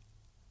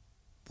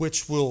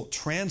 which will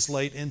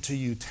translate into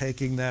you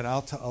taking that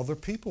out to other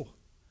people.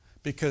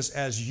 Because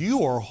as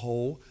you are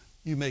whole,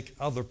 you make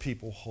other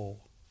people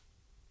whole.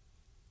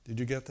 Did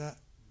you get that?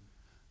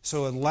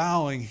 So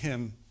allowing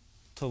Him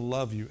to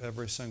love you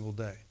every single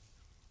day.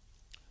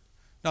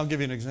 Now I'll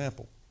give you an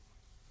example.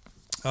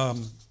 I'll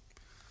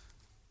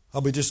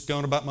be just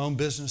going about my own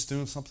business,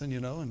 doing something, you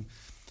know,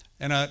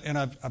 and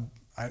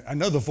I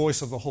know the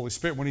voice of the Holy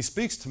Spirit when He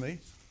speaks to me.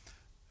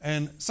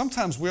 And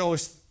sometimes we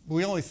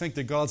only think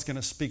that God's going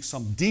to speak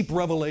some deep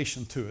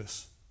revelation to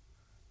us.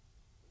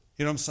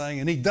 You know what I'm saying?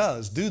 And He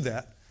does do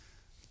that.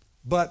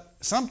 But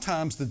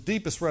sometimes the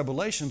deepest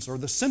revelations are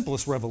the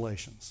simplest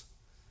revelations.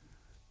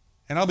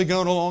 And I'll be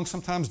going along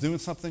sometimes doing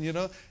something, you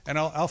know, and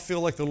I'll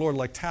feel like the Lord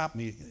tap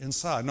me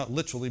inside. Not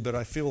literally, but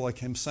I feel like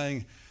Him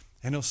saying,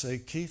 and He'll say,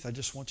 Keith, I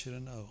just want you to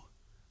know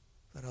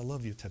that I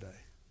love you today.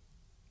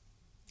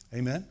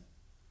 Amen?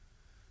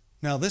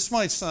 Now, this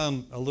might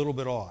sound a little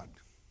bit odd.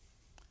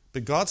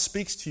 But God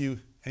speaks to you,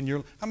 and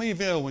how many of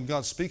you know when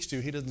God speaks to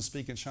you, He doesn't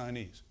speak in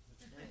Chinese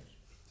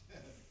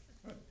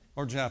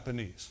or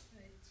Japanese?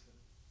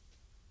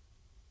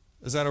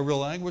 Is that a real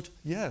language?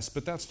 Yes,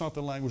 but that's not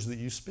the language that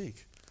you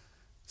speak.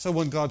 So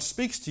when God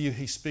speaks to you,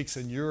 He speaks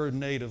in your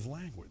native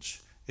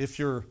language. If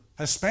you're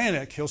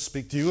Hispanic, He'll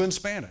speak to you in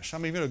Spanish. How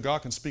many of you know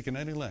God can speak in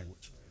any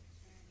language?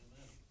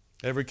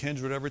 Every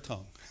kindred, every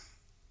tongue.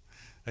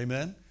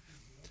 Amen?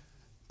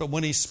 But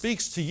when He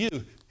speaks to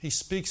you, He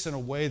speaks in a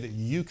way that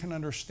you can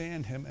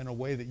understand Him, in a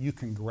way that you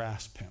can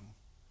grasp Him.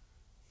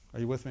 Are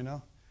you with me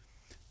now?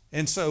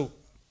 And so,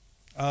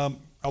 a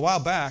while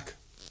back,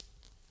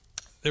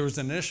 there was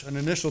an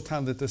initial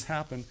time that this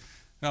happened.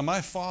 Now,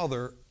 my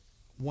father,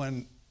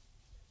 when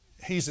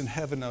he's in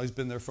heaven now, he's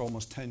been there for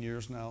almost 10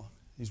 years now.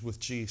 He's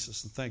with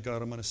Jesus, and thank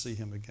God I'm going to see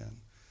him again.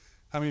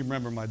 How many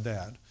remember my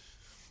dad?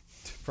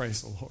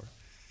 Praise the Lord.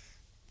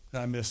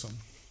 I miss him.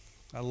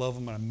 I love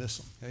him and I miss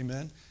him.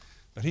 Amen.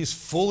 But he's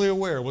fully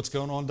aware of what's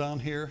going on down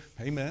here.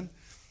 Amen.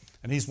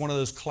 And he's one of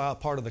those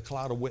part of the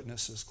cloud of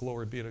witnesses.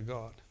 Glory be to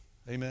God.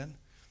 Amen.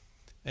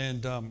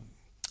 And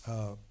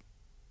I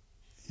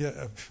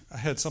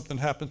had something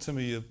happen to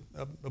me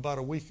about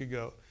a week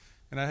ago,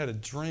 and I had a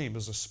dream. It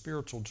was a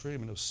spiritual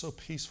dream, and it was so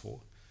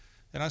peaceful.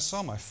 And I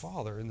saw my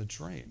father in the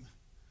dream.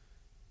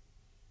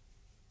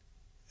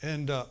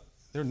 And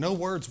no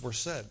words were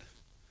said.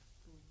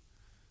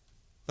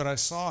 But I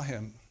saw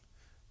him,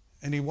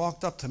 and he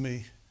walked up to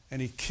me,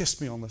 and he kissed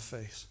me on the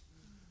face.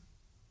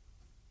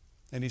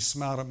 And he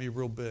smiled at me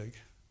real big.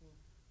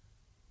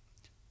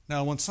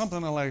 Now, when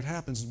something like that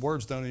happens,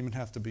 words don't even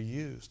have to be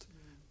used.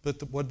 But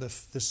the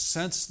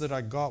sense that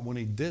I got when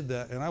he did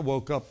that, and I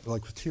woke up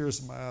like with tears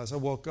in my eyes. I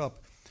woke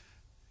up,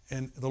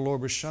 and the Lord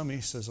was showing me,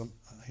 he says,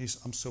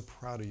 I'm so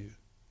proud of you.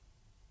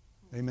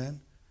 Amen?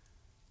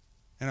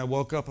 And I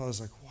woke up, I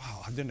was like,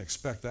 wow, I didn't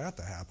expect that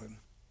to happen.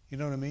 You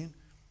know what I mean?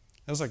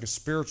 It was like a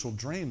spiritual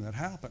dream that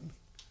happened.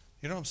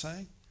 You know what I'm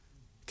saying?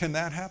 Can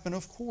that happen?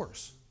 Of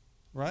course.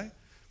 Right?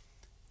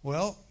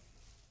 Well,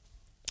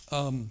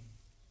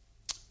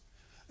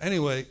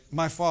 anyway,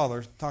 my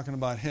father, talking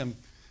about him,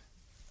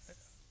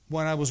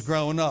 when I was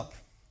growing up,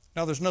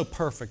 now there's no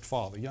perfect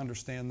father. You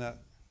understand that?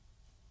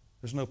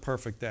 There's no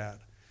perfect dad.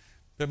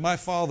 But my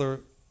father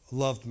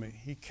loved me.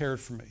 He cared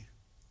for me.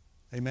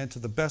 Amen. To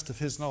the best of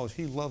his knowledge,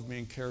 he loved me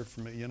and cared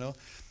for me, you know.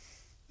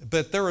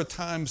 But there were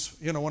times,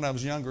 you know, when I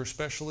was younger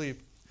especially,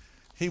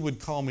 he would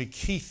call me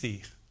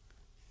Keithy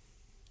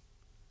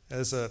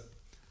as a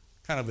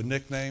kind of a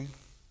nickname.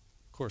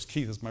 Of course,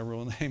 Keith is my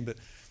real name, but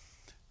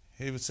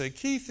he would say,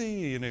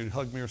 Keithy, and he would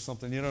hug me or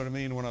something, you know what I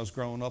mean, when I was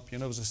growing up. You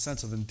know, it was a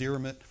sense of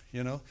endearment,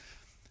 you know.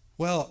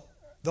 Well,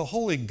 the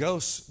Holy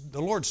Ghost,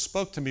 the Lord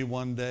spoke to me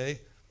one day,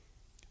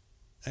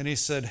 and he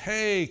said,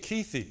 hey,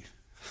 Keithy.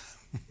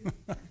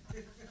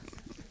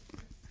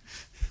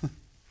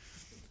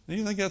 And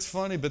you think that's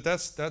funny, but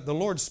the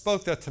Lord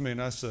spoke that to me,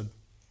 and I said,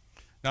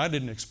 now I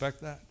didn't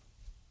expect that.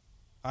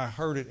 I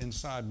heard it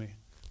inside me.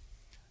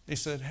 He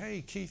said,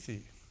 hey,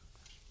 Keithy.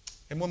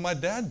 And when my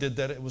dad did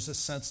that, it was a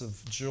sense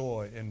of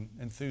joy and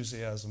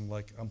enthusiasm,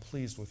 like, I'm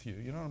pleased with you.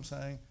 You know what I'm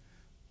saying?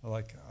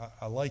 Like,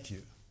 I like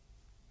you.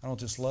 I don't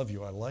just love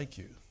you, I like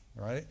you,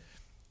 right?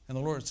 And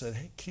the Lord said,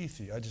 hey,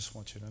 Keithy, I just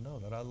want you to know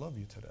that I love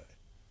you today.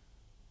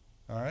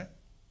 All right?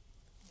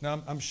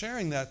 Now, I'm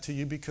sharing that to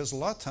you because a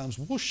lot of times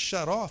we'll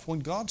shut off. When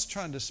God's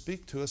trying to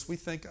speak to us, we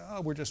think,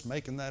 oh, we're just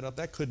making that up.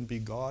 That couldn't be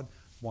God.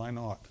 Why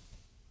not?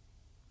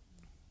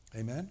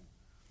 Amen?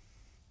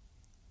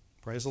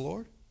 Praise the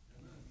Lord.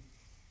 Amen.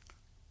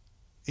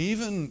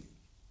 Even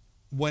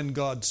when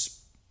God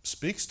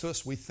speaks to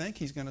us, we think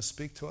he's going to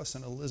speak to us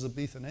in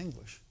Elizabethan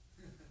English.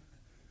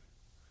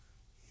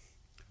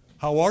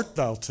 How art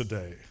thou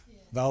today?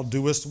 Thou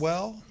doest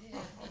well?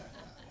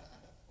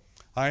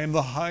 I am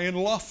the high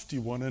and lofty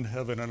one in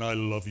heaven, and I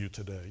love you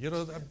today. You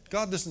know,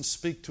 God doesn't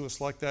speak to us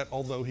like that,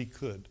 although he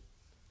could.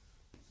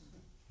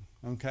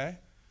 Okay?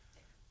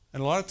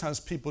 And a lot of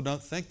times people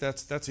don't think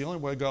that's the only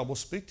way God will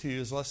speak to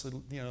you, is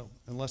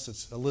unless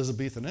it's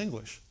Elizabethan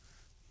English,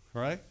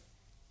 right?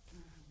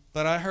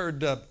 But I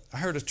heard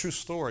a true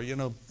story. You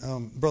know,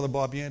 Brother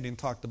Bob Yandian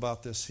talked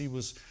about this. He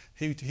was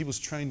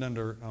trained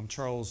under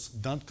Charles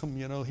Duncombe.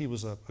 You know, he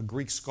was a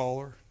Greek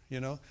scholar. You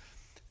know,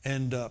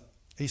 and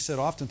he said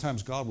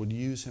oftentimes God would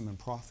use him in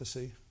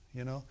prophecy,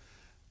 you know.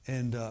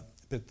 And,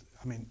 but,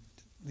 I mean,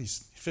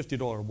 these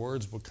 $50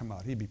 words would come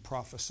out. He'd be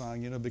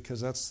prophesying, you know,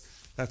 because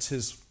that's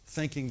his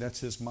thinking, that's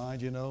his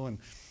mind, you know.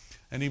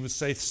 And he would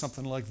say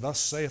something like, thus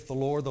saith the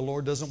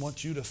Lord doesn't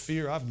want you to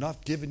fear. I've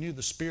not given you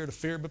the spirit of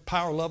fear, but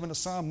power, love, and a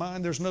sound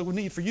mind. There's no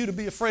need for you to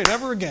be afraid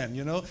ever again,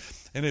 you know.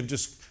 And it would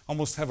just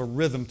almost have a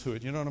rhythm to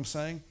it, you know what I'm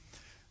saying?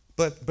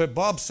 But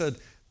Bob said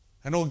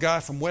an old guy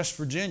from West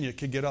Virginia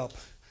could get up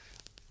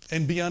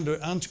and be under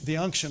the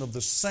unction of the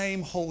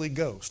same Holy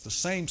Ghost, the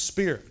same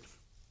Spirit.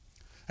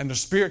 And the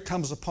Spirit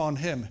comes upon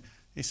him.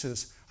 He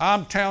says,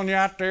 I'm telling you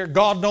out there,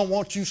 God don't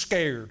want you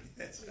scared.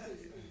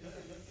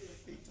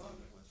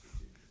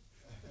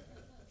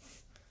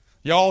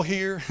 Y'all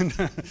here? You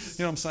know what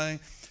I'm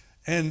saying?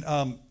 And,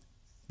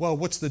 well,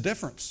 what's the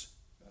difference?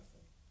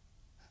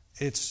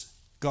 It's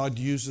God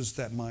uses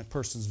that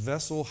person's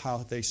vessel, how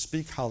they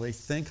speak, how they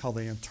think, how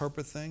they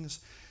interpret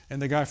things.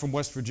 And the guy from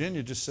West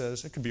Virginia just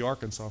says, it could be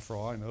Arkansas for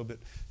all I know, but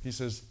he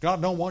says,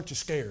 God don't want you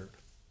scared,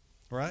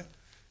 right?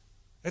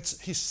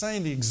 He's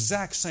saying the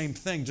exact same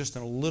thing, just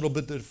in a little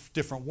bit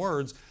different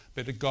words,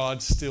 but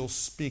God's still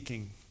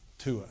speaking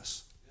to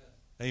us.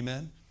 Yeah.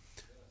 Amen?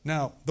 Yeah.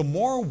 Now, the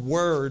more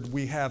word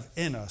we have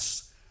in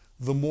us,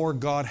 the more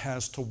God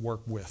has to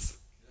work with.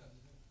 Yeah.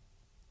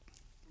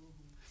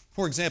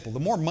 For example, the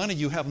more money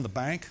you have in the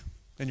bank,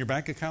 in your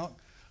bank account,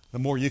 the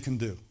more you can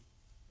do.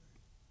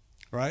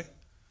 Right?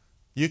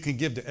 You can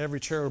give to every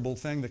charitable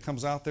thing that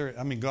comes out there.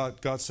 I mean,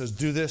 God says,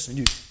 do this, and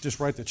you just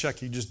write the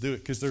check. You just do it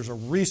because there's a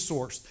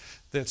resource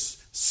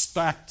that's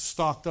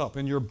stocked up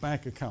in your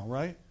bank account,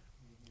 right?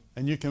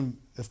 And you can,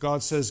 if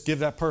God says, give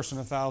that person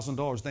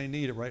 $1,000, they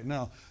need it right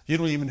now. You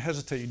don't even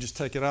hesitate. You just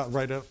take it out,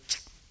 write it up.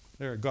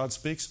 There, God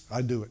speaks,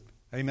 I do it.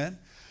 Amen?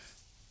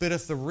 But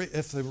if the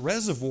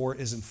reservoir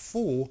isn't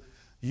full,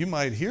 you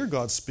might hear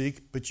God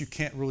speak, but you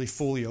can't really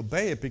fully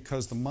obey it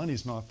because the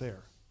money's not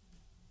there.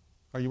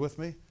 Are you with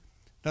me?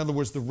 In other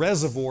words, the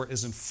reservoir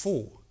isn't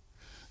full.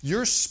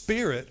 Your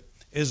spirit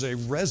is a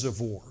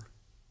reservoir.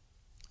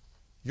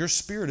 Your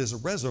spirit is a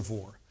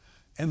reservoir.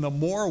 And the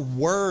more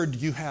word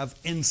you have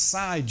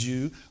inside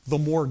you, the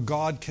more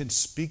God can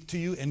speak to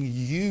you and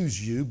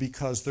use you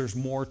because there's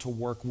more to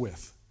work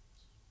with.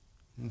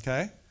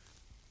 Okay?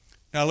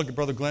 Now look at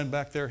Brother Glenn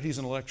back there. He's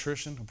an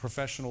electrician, a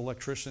professional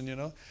electrician, you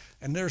know.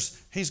 And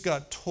he's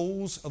got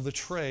tools of the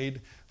trade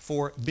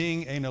for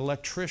being an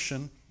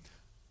electrician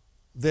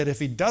that if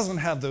he doesn't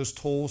have those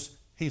tools,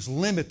 he's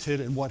limited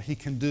in what he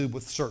can do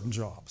with certain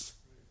jobs.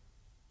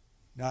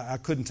 Now, I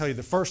couldn't tell you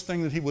the first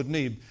thing that he would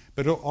need,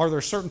 but are there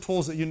certain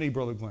tools that you need,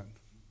 Brother Glenn?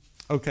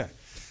 Okay.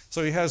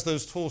 So he has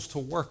those tools to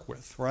work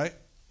with, right?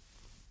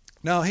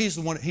 Now,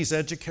 he's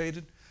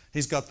educated.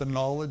 He's got the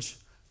knowledge.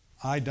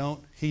 I don't.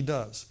 He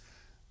does.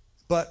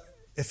 But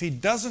if he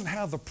doesn't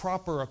have the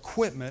proper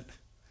equipment,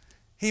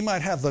 he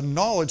might have the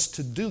knowledge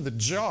to do the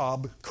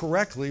job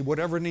correctly,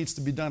 whatever needs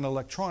to be done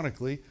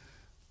electronically.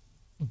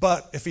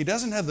 But if he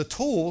doesn't have the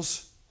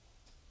tools,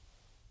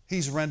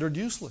 he's rendered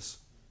useless.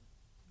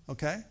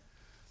 Okay?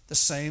 The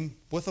same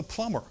with a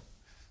plumber.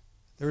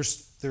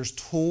 There's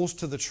tools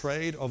to the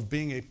trade of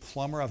being a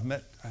plumber. I've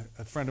met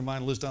a friend of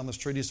mine who lives down the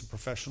street. He's a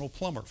professional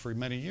plumber for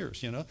many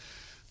years, you know.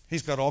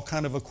 He's got all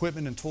kind of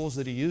equipment and tools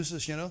that he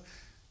uses, you know.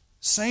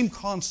 Same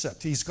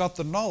concept. He's got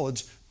the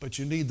knowledge, but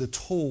you need the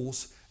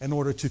tools in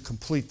order to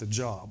complete the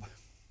job.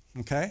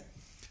 Okay?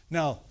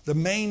 Now, the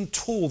main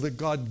tool that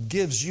God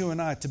gives you and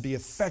I to be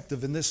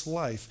effective in this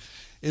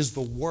life is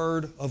the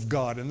Word of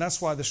God. And that's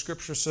why the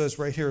Scripture says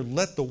right here,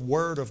 let the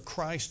Word of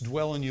Christ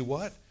dwell in you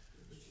what?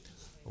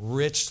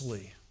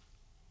 Richly.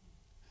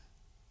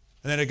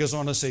 And then it goes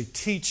on to say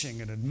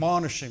teaching and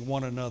admonishing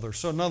one another.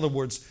 So in other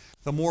words,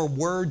 the more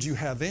Word you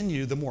have in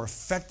you, the more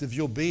effective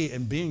you'll be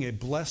in being a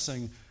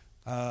blessing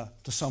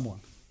to someone.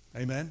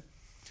 Amen?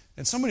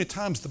 And so many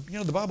times,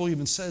 the Bible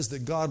even says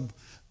that God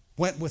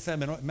went with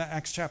them in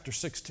Acts chapter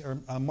 16,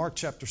 or Mark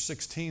chapter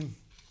 16,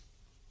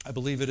 I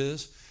believe it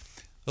is.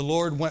 The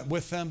Lord went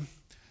with them,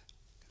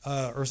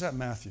 or is that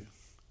Matthew?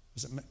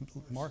 Is it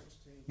Mark?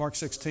 Mark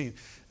 16.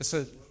 It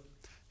said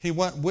he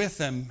went with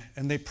them,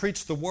 and they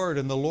preached the word,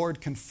 and the Lord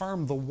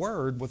confirmed the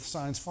word with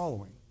signs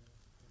following.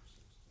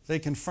 They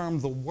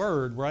confirmed the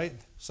word, right?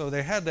 So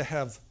they had to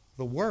have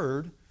the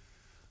word,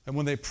 and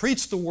when they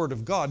preached the word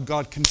of God,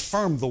 God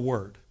confirmed the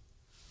word.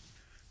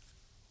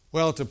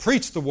 Well, to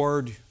preach the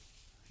word,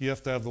 you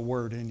have to have the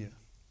word in you.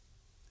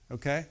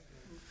 Okay?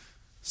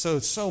 So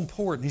it's so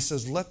important. He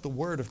says, let the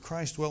word of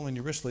Christ dwell in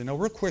you richly. Now,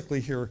 real quickly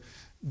here,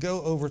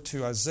 go over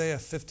to Isaiah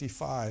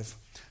 55.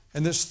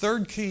 And this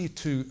third key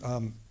to,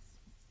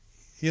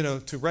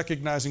 to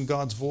recognizing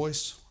God's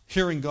voice,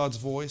 hearing God's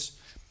voice,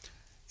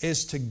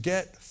 is to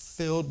get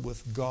filled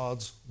with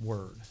God's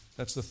word.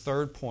 That's the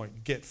third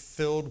point. Get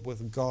filled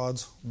with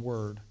God's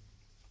word.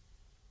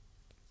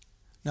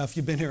 Now, if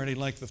you've been here any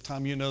length of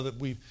time, you know that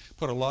we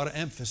put a lot of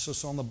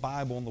emphasis on the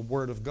Bible and the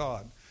Word of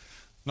God.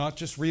 Not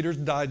just Reader's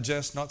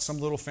Digest, not some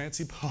little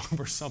fancy poem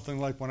or something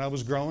like when I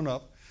was growing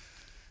up.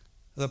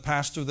 The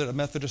pastor at a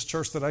Methodist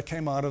church that I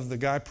came out of, the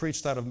guy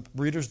preached out of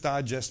Reader's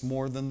Digest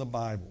more than the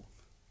Bible.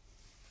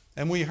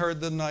 And we heard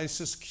the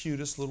nicest,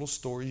 cutest little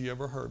story you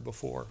ever heard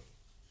before.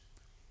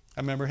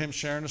 I remember him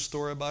sharing a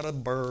story about a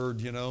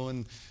bird,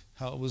 and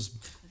how it was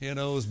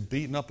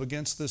beaten up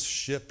against this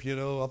ship,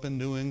 up in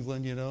New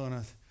England,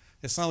 and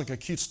it sounded like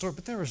a cute story,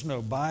 but there was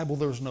no Bible,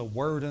 there was no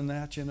word in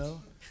that,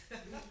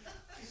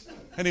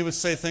 And he would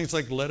say things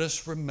like, let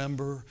us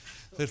remember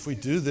that if we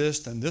do this,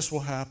 then this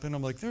will happen.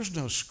 I'm like, there's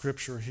no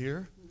scripture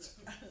here.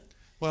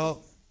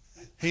 Well,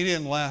 he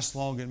didn't last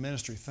long in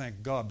ministry,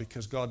 thank God,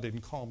 because God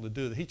didn't call him to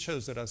do that. He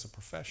chose it as a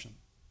profession.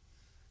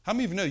 How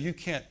many of you know you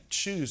can't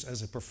choose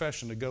as a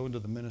profession to go into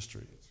the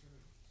ministry?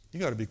 You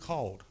got to be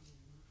called.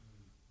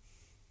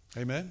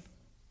 Amen?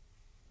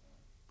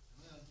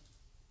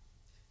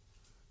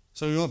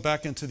 So he went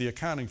back into the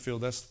accounting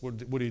field. That's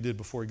what he did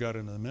before he got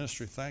into the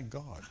ministry. Thank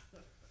God.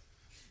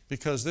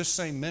 Because this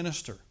same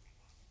minister,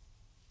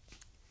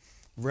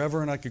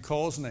 Reverend, I could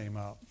call his name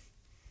out,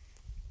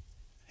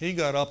 he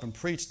got up and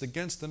preached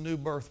against the new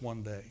birth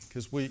one day.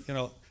 Because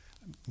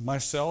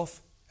myself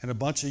and a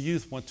bunch of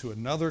youth went to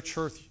another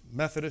church,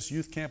 Methodist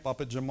youth camp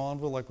up at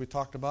Jamonville, like we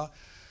talked about.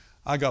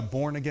 I got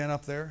born again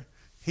up there.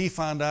 He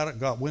found out it,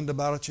 got wind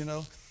about it,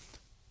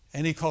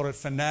 and he called it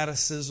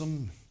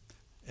fanaticism.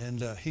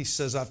 And he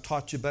says, I've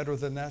taught you better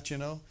than that,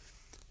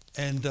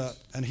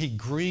 And he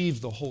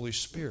grieved the Holy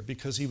Spirit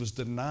because he was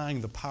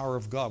denying the power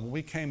of God. When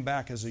we came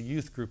back as a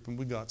youth group and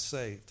we got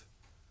saved,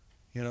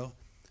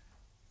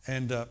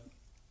 And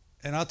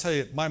And I'll tell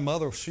you, my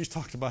mother, she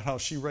talked about how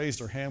she raised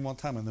her hand one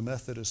time in the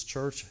Methodist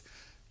church.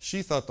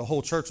 She thought the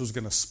whole church was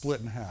going to split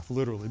in half,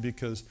 literally,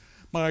 because,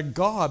 my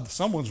God,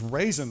 someone's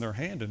raising their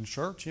hand in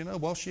church.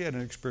 Well, she had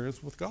an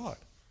experience with God.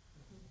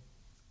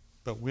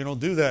 But we don't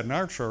do that in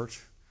our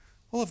church.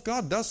 Well, if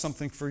God does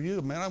something for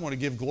you, man, I want to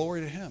give glory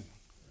to Him.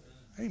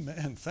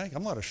 Amen.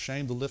 I'm not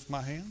ashamed to lift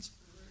my hands.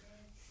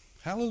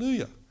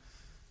 Hallelujah.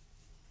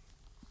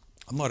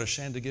 I'm not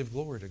ashamed to give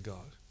glory to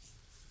God.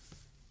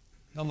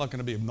 I'm not going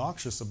to be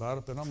obnoxious about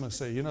it, but I'm going to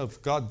say,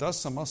 if God does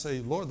something, I'll say,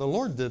 Lord, the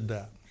Lord did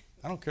that.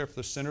 I don't care if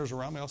there's sinners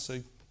around me. I'll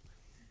say,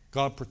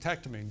 God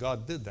protected me, and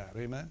God did that.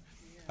 Amen.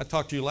 Yeah. I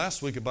talked to you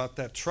last week about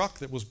that truck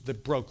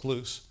that broke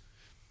loose.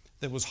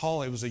 That was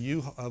hauling. It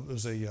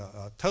was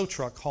a tow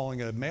truck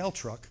hauling a mail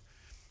truck,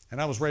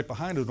 and I was right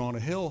behind it on a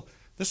hill.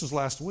 This was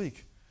last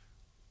week,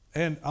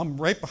 and I'm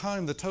right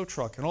behind the tow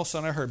truck, and all of a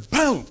sudden I heard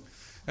boom,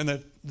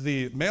 and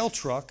the mail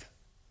truck,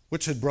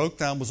 which had broke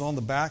down, was on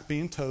the back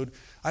being towed.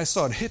 I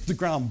saw it hit the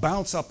ground,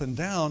 bounce up and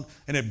down,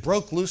 and it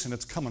broke loose, and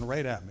it's coming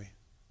right at me.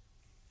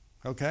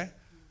 Okay?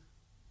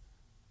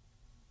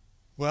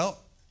 Well,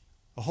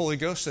 the Holy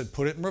Ghost said,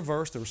 put it in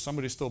reverse. There was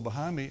somebody still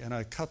behind me, and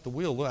I cut the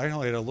wheel. I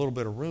only had a little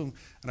bit of room,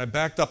 and I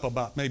backed up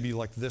about maybe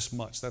like this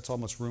much. That's how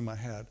much room I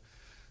had.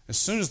 As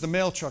soon as the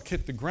mail truck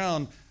hit the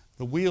ground,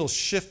 the wheels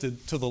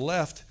shifted to the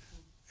left,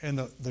 and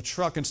the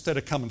truck, instead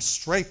of coming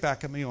straight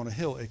back at me on a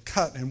hill, it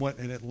cut and went,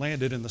 and it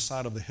landed in the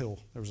side of the hill.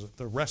 There was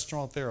a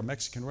restaurant there, a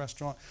Mexican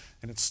restaurant,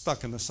 and it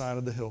stuck in the side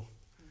of the hill.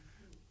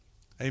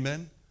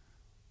 Amen?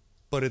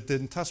 But it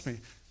didn't touch me.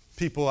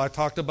 People, I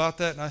talked about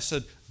that, and I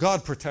said,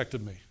 God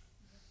protected me.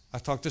 I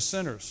talked to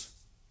sinners.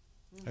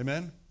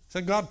 Amen? I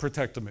said, God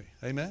protected me.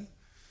 Amen?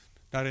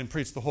 Now, I didn't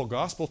preach the whole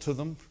gospel to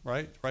them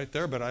right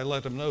there, but I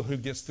let them know who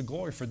gets the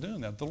glory for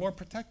doing that. The Lord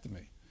protected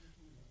me.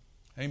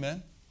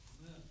 Amen?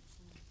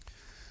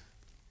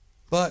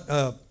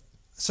 But,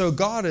 so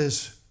God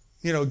has,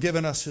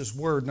 given us His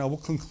Word. Now, we'll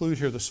conclude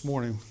here this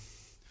morning.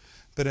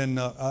 But in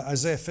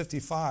Isaiah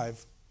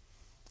 55,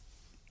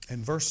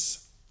 in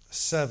verse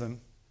 7,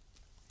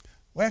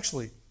 well,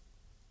 actually,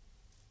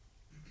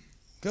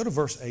 go to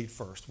verse 8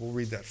 first. We'll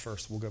read that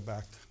first. We'll go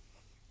back.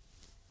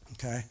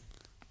 Okay?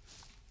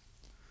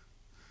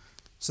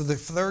 So the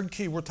third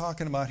key we're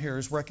talking about here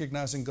is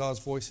recognizing God's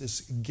voice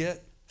is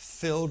get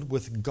filled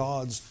with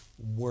God's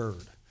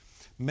Word.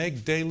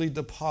 Make daily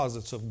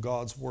deposits of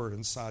God's Word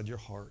inside your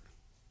heart.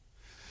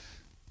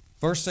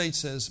 Verse 8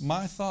 says,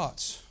 my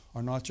thoughts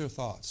are not your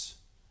thoughts,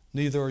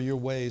 neither are your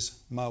ways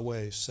my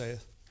ways,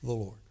 saith the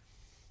Lord.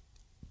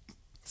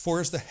 For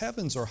as the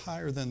heavens are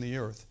higher than the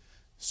earth,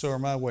 so are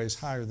my ways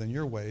higher than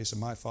your ways,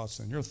 and my thoughts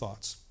than your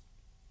thoughts.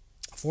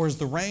 For as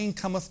the rain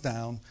cometh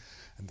down,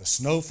 and the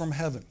snow from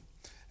heaven,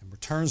 and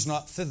returns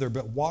not thither,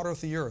 but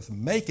watereth the earth,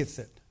 and maketh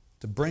it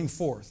to bring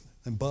forth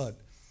and bud,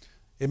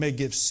 it may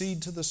give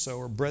seed to the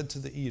sower, bread to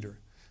the eater.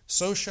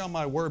 So shall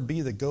my word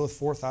be that goeth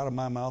forth out of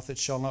my mouth. It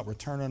shall not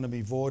return unto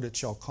me void. It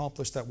shall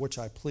accomplish that which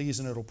I please,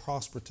 and it will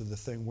prosper to the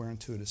thing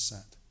whereunto it is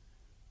sent.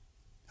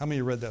 How many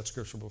of you read that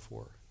scripture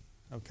before?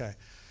 Okay.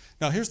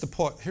 Now, here's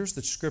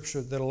the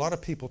scripture that a lot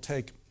of people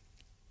take,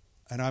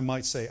 and I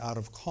might say out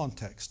of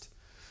context.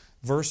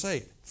 Verse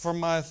 8, for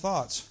my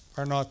thoughts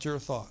are not your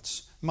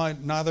thoughts,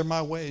 neither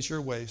my ways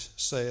your ways,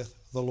 saith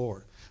the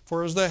Lord.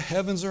 For as the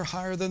heavens are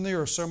higher than the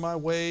earth, so are my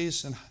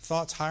ways and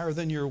thoughts higher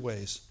than your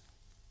ways.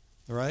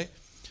 All right?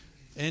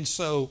 And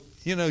so,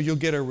 you'll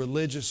get a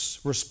religious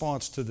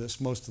response to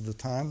this most of the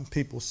time.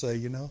 People say,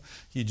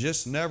 you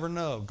just never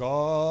know.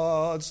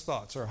 God's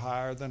thoughts are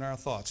higher than our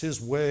thoughts.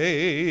 His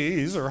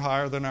ways are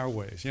higher than our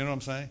ways. You know what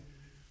I'm saying?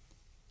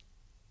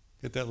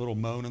 Get that little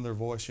moan in their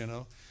voice,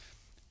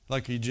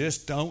 Like you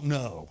just don't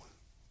know.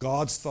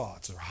 God's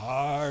thoughts are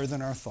higher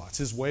than our thoughts.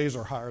 His ways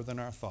are higher than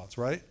our thoughts,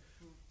 right?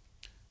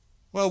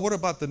 Well, what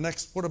about the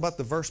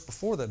verse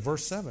before that,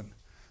 verse 7?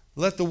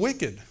 Let the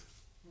wicked,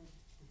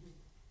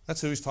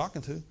 that's who he's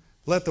talking to.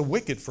 Let the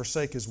wicked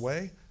forsake his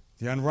way,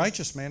 the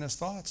unrighteous man his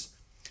thoughts,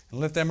 and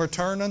let them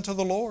return unto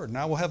the Lord. And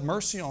I will have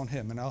mercy on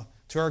him, and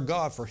to our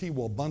God, for He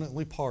will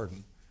abundantly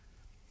pardon.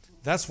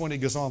 That's when he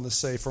goes on to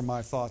say, for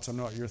my thoughts are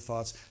not your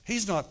thoughts.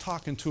 He's not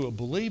talking to a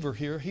believer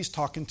here. He's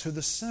talking to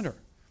the sinner.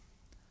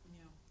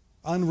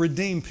 Yeah.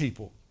 Unredeemed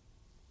people.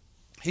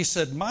 He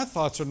said, my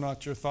thoughts are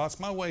not your thoughts.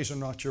 My ways are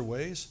not your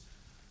ways.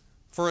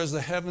 For as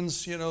the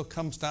heavens,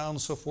 comes down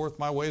and so forth,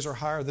 my ways are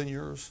higher than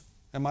yours,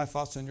 and my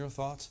thoughts than your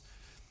thoughts.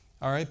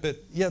 All right, but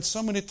yet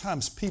so many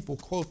times people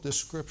quote this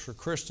scripture.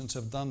 Christians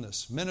have done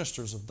this.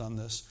 Ministers have done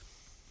this.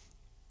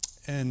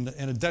 And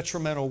in a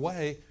detrimental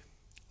way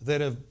that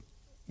have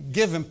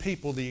given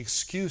people the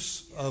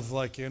excuse of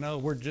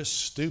we're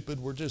just stupid.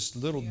 We're just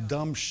little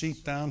dumb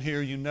sheep down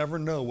here. You never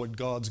know what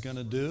God's going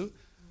to do.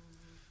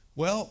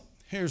 Well,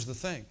 here's the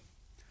thing.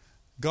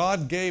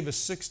 God gave us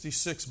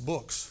 66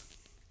 books.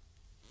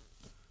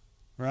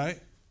 Right?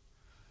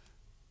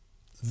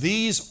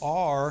 These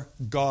are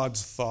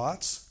God's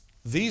thoughts.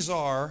 These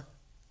are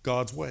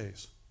God's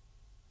ways.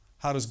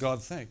 How does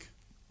God think?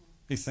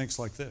 He thinks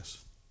like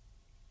this.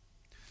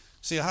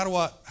 See, how do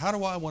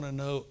I want to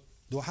know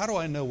How do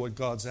I know what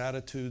God's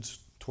attitudes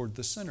toward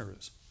the sinner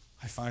is?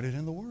 I find it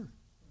in the Word.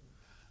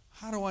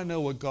 How do I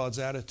know what God's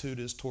attitude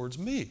is towards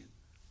me?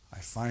 I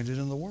find it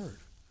in the Word.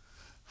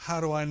 How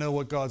do I know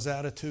what God's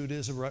attitude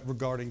is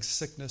regarding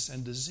sickness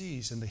and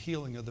disease and the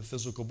healing of the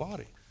physical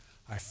body?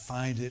 I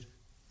find it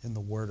in the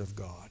Word of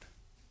God.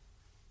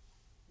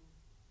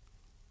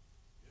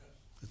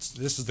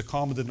 This is the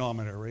common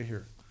denominator right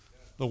here,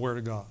 the Word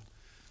of God.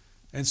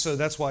 And so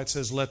that's why it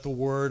says, let the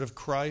Word of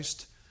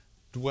Christ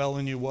dwell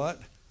in you what?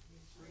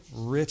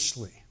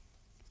 Richly.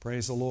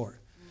 Praise the Lord.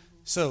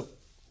 So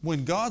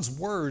when God's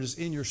Word is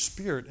in your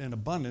spirit in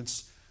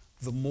abundance,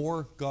 the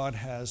more God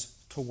has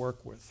to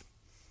work with.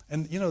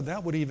 And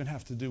that would even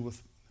have to do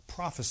with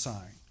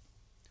prophesying,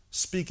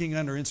 speaking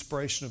under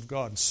inspiration of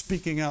God, and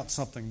speaking out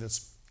something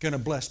that's going to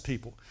bless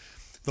people.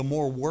 The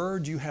more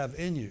Word you have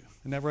in you,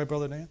 isn't that right,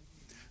 Brother Dan?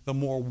 The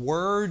more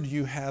Word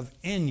you have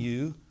in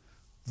you,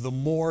 the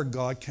more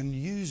God can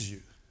use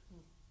you.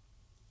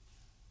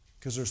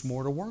 Because there's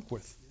more to work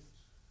with.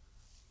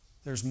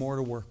 There's more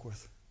to work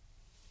with.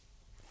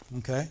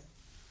 Okay?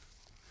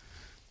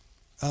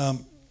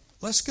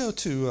 Let's go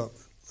to,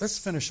 let's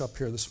finish up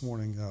here this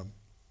morning.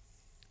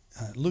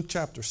 Luke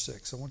chapter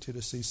 6. I want you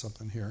to see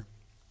something here.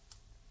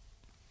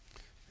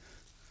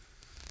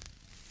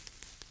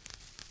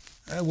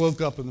 I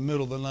woke up in the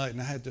middle of the night and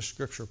I had this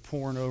scripture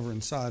pouring over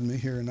inside me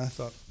here, and I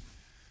thought,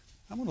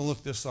 I'm going to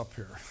look this up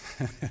here.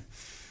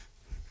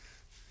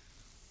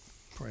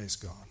 Praise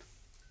God.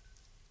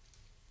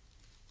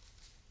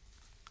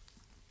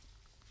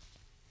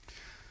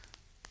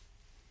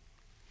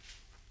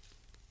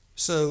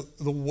 So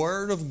the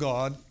Word of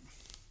God,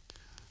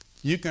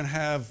 you can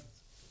have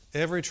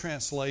every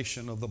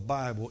translation of the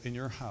Bible in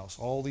your house.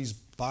 All these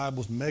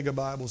Bibles, mega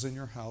Bibles in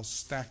your house,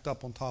 stacked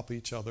up on top of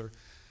each other.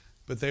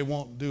 But they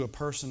won't do a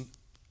person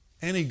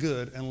any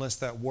good unless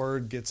that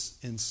Word gets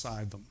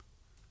inside them.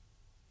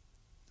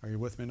 Are you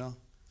with me now?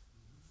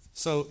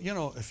 So,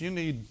 if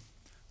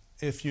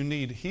you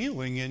need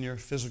healing in your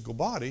physical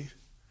body,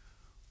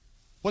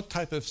 what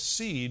type of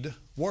seed,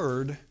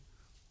 word,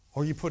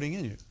 are you putting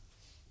in you?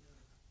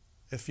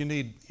 If you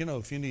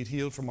need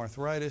healed from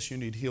arthritis, you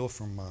need healed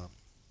from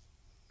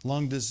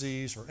lung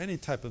disease or any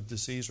type of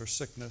disease or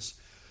sickness,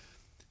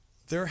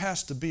 there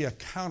has to be a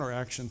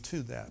counteraction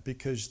to that,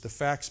 because the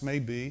facts may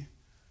be,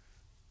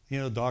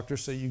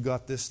 doctors say you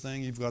got this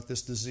thing, you've got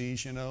this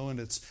disease, and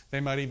they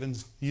might even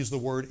use the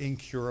word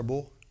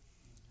incurable.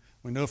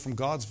 We know from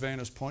God's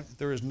vantage point,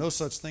 there is no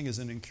such thing as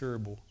an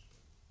incurable.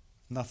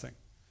 Nothing.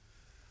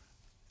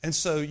 And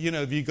so,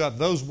 if you've got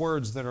those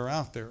words that are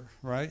out there,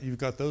 right? You've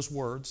got those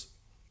words.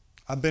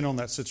 I've been on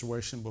that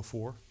situation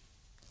before,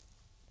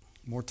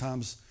 more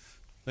times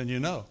than you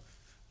know.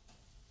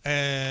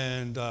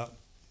 And, the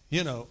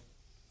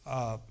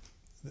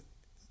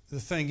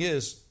thing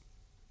is,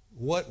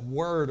 what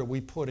word are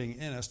we putting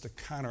in us to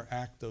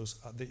counteract those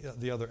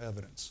the other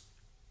evidence?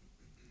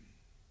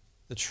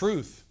 The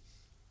truth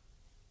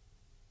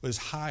is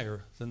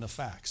higher than the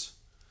facts.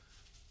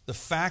 The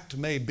fact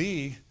may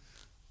be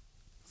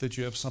that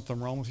you have something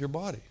wrong with your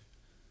body,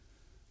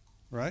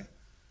 right?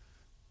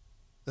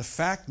 The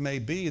fact may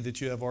be that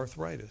you have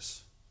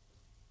arthritis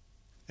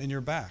in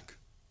your back.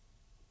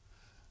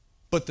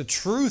 But the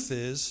truth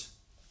is,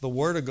 the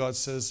Word of God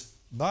says,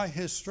 by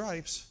His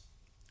stripes,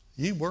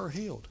 ye were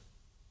healed.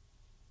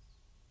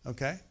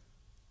 Okay?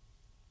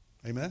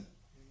 Amen?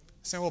 You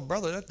say, well,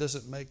 brother, that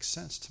doesn't make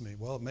sense to me.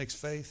 Well, it makes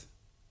faith.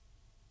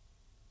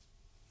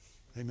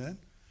 Amen?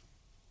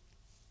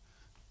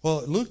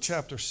 Well, Luke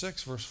chapter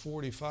 6, verse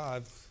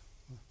 45.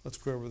 Let's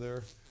go over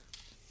there.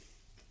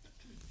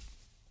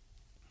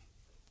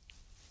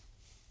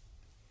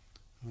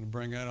 I'm going to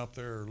bring that up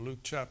there. Luke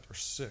chapter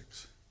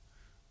 6,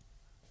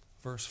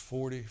 verse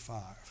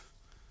 45.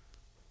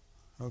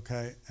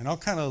 Okay? And I'll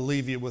kind of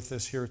leave you with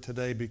this here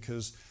today,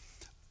 because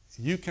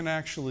you can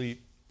actually,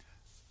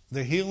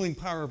 the healing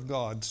power of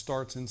God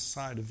starts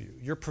inside of you.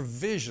 Your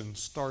provision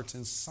starts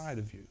inside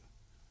of you.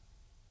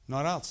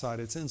 Not outside,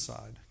 it's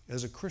inside.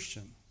 As a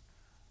Christian,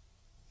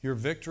 your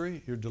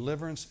victory, your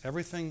deliverance,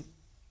 everything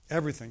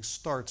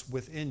starts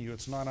within you.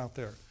 It's not out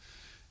there.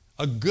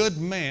 A good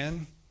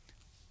man,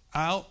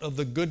 out of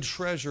the good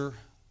treasure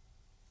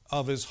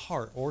of his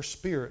heart or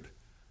spirit,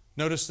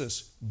 notice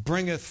this,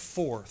 bringeth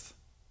forth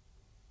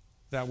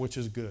that which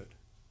is good.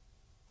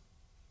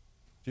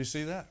 Do you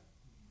see that?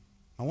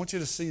 I want you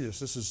to see this.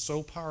 This is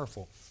so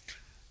powerful.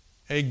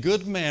 A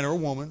good man or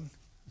woman,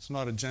 it's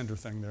not a gender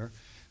thing there,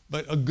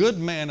 but a good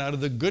man out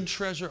of the good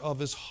treasure of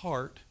his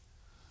heart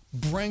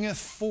bringeth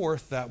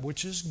forth that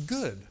which is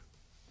good.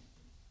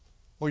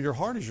 Well, your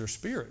heart is your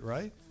spirit,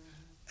 right?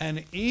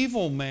 An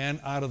evil man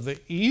out of the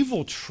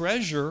evil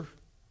treasure,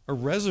 a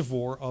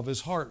reservoir of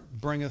his heart,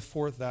 bringeth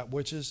forth that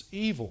which is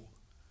evil.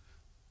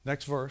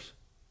 Next verse.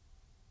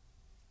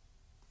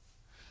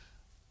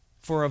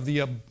 Out of the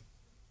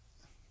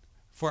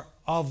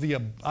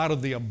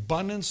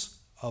abundance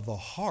of the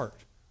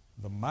heart,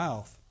 the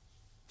mouth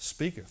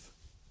speaketh.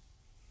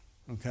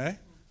 Okay?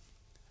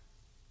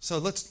 So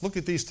let's look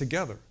at these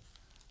together.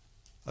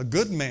 A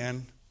good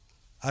man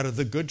out of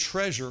the good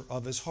treasure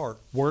of his heart.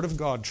 Word of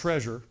God,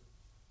 treasure.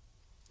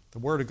 The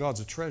Word of God's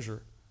a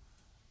treasure.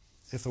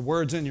 If the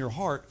Word's in your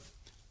heart,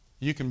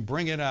 you can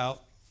bring it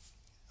out.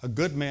 A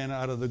good man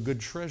out of the good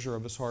treasure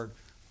of his heart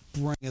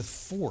bringeth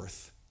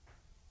forth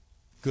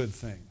good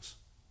things.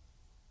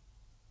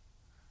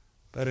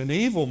 But an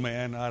evil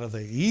man out of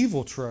the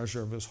evil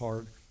treasure of his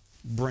heart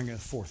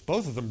bringeth forth.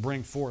 Both of them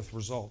bring forth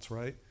results,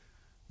 right?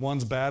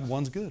 One's bad,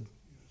 one's good.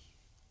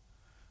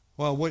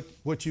 Well,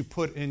 what you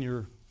put in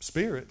your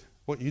spirit,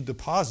 what you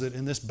deposit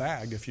in this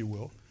bag, if you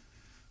will,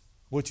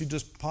 what you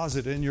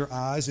deposit in your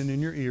eyes and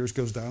in your ears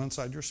goes down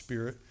inside your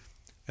spirit,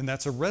 and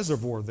that's a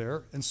reservoir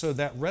there. And so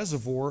that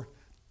reservoir,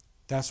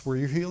 that's where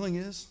your healing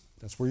is,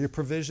 that's where your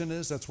provision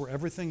is, that's where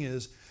everything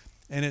is.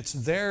 And it's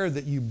there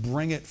that you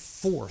bring it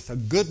forth. A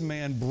good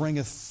man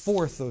bringeth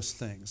forth those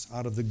things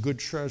out of the good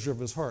treasure of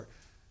his heart.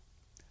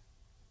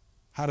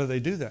 How do they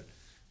do that?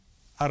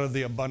 Out of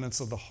the abundance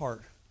of the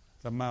heart,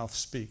 the mouth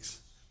speaks.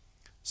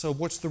 So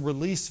what's the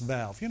release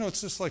valve?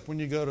 It's just like when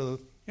you go to,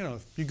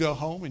 you go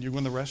home and you go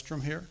in the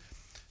restroom here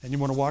and you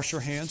want to wash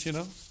your hands,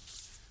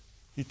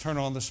 you turn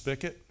on the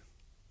spigot.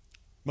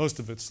 Most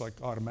of it's like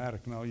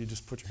automatic. No, you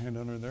just put your hand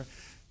under there.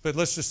 But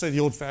let's just say the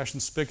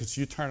old-fashioned spigots,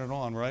 you turn it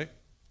on, right?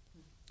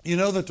 You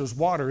know that there's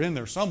water in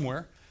there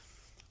somewhere,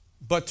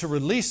 but to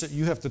release it,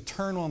 you have to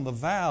turn on the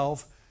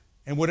valve,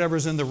 and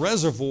whatever's in the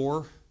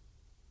reservoir,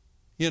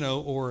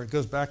 or it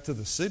goes back to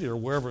the city or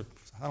wherever.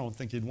 I don't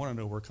think you'd want to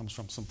know where it comes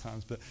from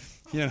sometimes, but,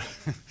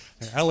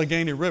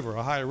 Allegheny River,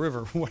 Ohio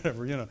River,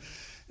 whatever,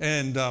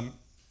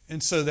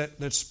 And so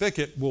that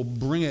spigot will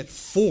bring it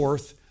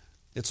forth.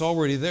 It's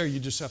already there. You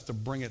just have to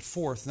bring it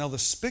forth. Now, the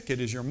spigot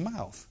is your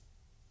mouth.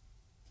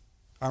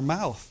 Our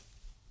mouth.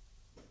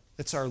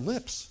 It's our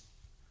lips.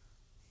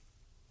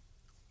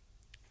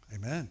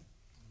 Amen.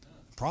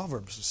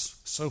 Proverbs is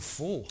so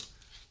full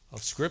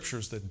of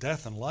scriptures that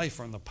death and life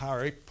are in the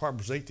power.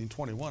 Proverbs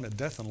 18:21, that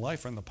death and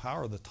life are in the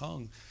power of the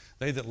tongue.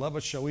 They that love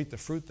it shall eat the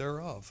fruit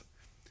thereof.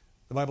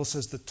 The Bible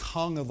says the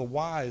tongue of the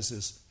wise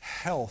is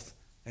health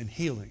and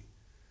healing.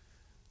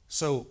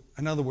 So,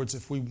 in other words,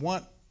 if we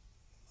want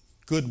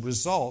good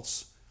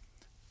results,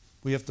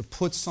 we have to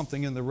put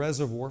something in the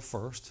reservoir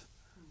first,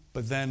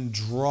 but then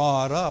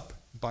draw it up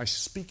by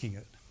speaking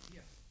it.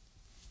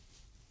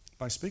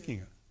 By speaking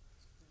it.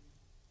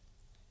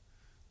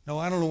 Now,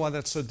 I don't know why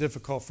that's so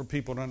difficult for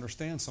people to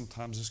understand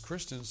sometimes as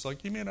Christians. It's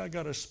like, you mean I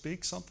got to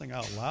speak something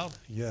out loud?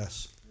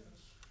 Yes.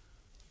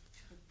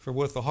 For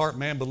with the heart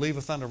man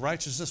believeth unto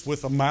righteousness,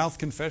 with the mouth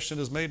confession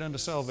is made unto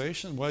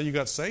salvation. Well, you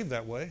got saved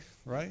that way,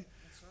 right?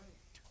 That's right.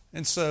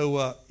 And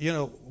so,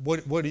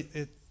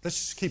 let's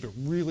just keep it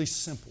really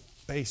simple,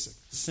 basic,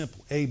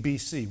 simple. A, B,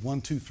 C,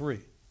 1, 2, 3,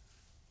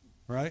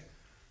 right?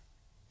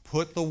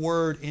 Put the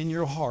word in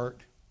your heart.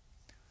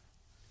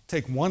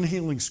 Take one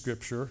healing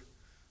scripture.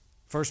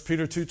 1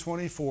 Peter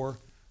 2:24,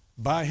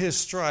 by his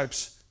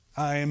stripes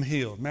I am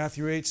healed.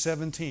 Matthew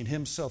 8:17,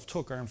 himself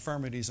took our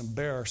infirmities and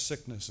bare our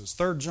sicknesses.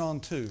 3 John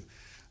 2,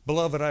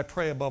 beloved, I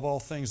pray above all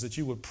things that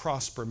you would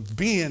prosper and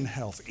be in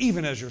health,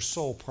 even as your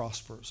soul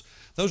prospers.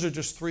 Those are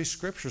just 3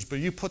 scriptures, but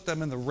you put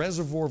them in the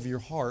reservoir of your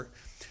heart.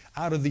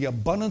 Out of the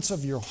abundance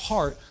of your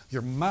heart,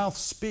 your mouth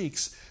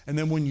speaks. And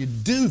then when you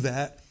do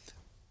that,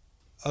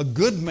 a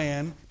good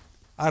man,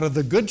 out of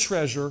the good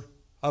treasure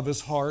of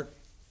his heart,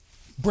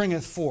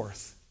 bringeth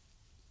forth.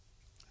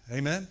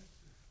 Amen?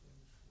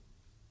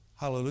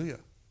 Hallelujah.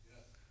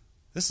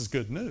 This is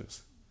good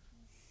news.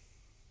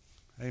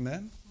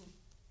 Amen?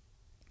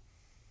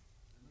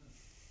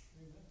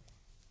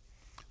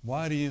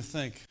 Why do you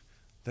think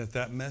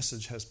that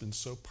message has been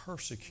so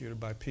persecuted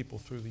by people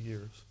through the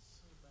years?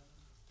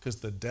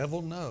 Because the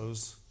devil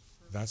knows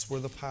that's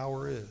where the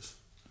power is.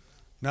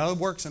 Now it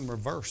works in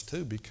reverse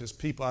too, because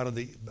people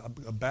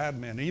a bad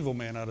man, evil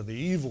man out of the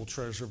evil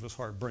treasure of his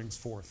heart brings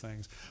forth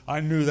things. I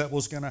knew that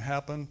was going to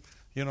happen.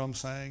 You know what I'm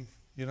saying?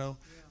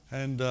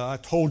 And I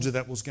told you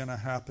that was going to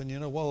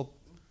happen. Well,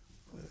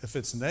 if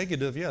it's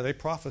negative, they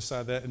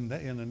prophesy that in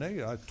the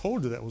negative. I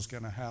told you that was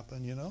going to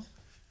happen,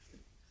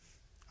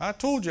 I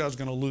told you I was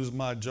going to lose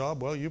my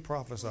job. Well, you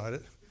prophesied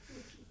it.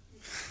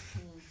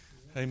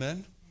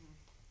 Amen?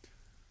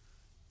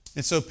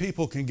 And so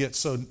people can get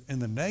so in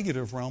the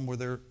negative realm where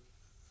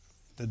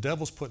the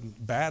devil's putting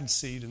bad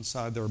seed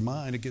inside their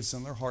mind. It gets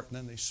in their heart, and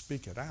then they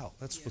speak it out.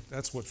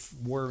 That's what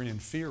worry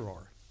and fear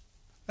are.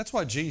 That's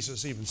why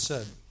Jesus even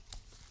said,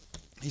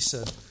 he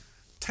said,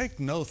 take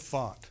no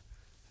thought,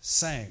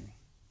 saying,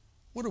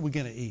 what are we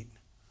going to eat?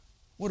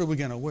 What are we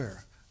going to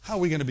wear? How are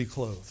we going to be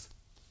clothed?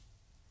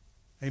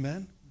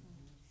 Amen?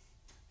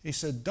 He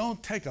said,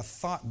 don't take a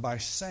thought by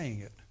saying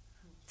it,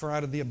 for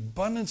out of the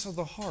abundance of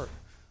the heart,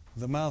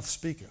 the mouth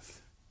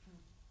speaketh.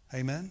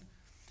 Amen?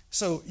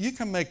 So you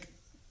can make,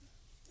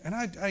 and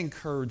I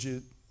encourage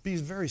you, be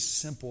very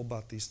simple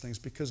about these things,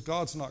 because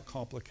God's not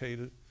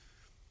complicated.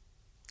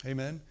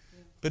 Amen?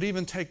 But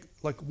even take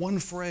like one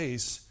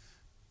phrase,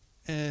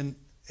 and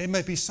it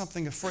may be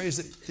a phrase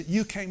that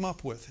you came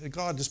up with.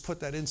 God just put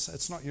that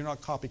inside. You're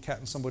not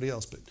copycatting somebody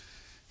else, but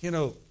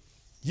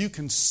you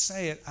can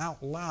say it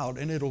out loud,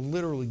 and it'll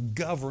literally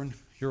govern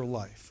your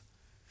life.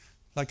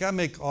 Like I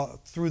make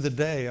through the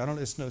day,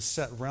 it's no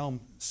set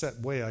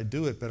way I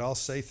do it, but I'll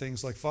say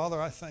things like,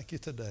 Father, I thank you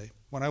today.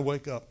 When I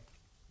wake up,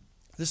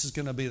 this is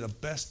going to be the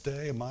best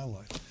day of my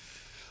life.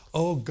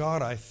 Oh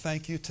God, I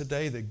thank you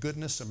today that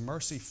goodness and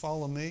mercy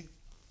follow me.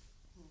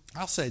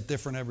 I'll say it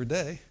different every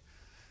day.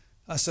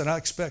 I said, I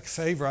expect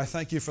favor. I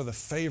thank you for the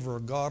favor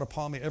of God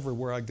upon me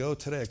everywhere I go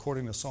today.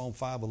 According to Psalm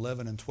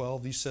 5:11 and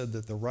 12, you said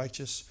that the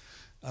righteous,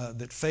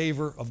 that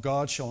favor of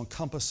God shall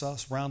encompass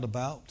us round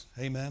about.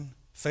 Amen.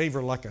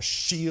 Favor like a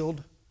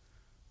shield.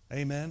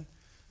 Amen.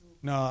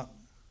 Now,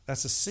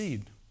 that's a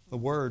seed. The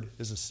word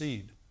is a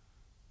seed.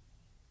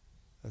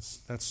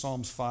 That's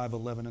Psalms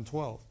 5:11 and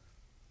 12.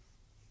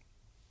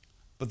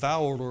 But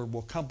thou, O Lord,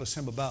 will compass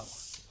him about.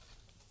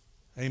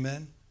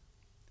 Amen.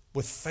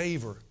 With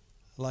favor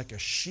like a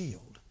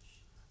shield.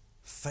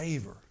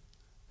 Favor.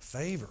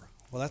 Favor.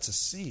 Well, that's a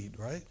seed,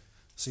 right?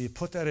 So you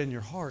put that in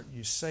your heart.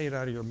 You say it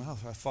out of your mouth.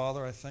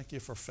 Father, I thank you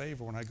for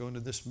favor when I go into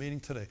this meeting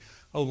today.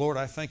 Oh, Lord,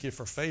 I thank you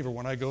for favor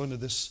when I go into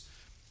this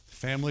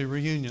family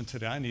reunion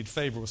today. I need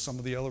favor with some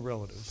of the other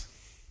relatives.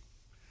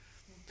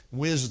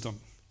 Wisdom,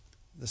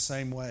 the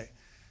same way.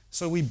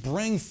 So we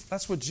bring,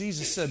 that's what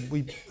Jesus said,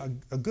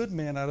 a good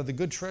man out of the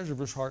good treasure of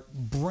his heart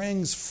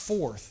brings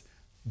forth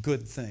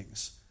good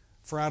things.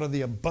 For out of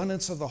the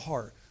abundance of the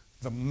heart,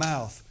 the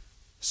mouth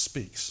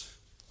speaks.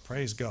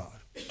 Praise God.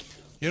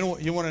 You know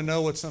what? You want to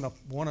know what's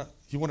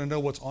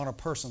on a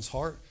person's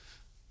heart?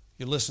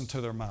 You listen to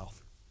their mouth.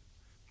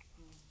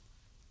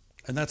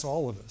 And that's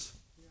all of us.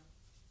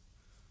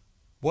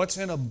 What's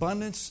in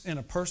abundance in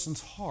a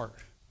person's heart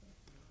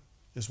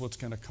is what's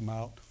going to come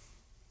out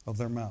of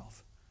their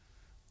mouth.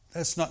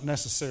 That's not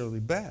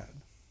necessarily bad,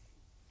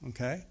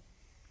 okay?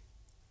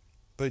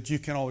 But you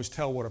can always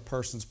tell what a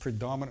person's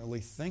predominantly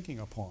thinking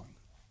upon.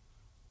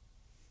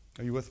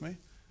 Are you with me?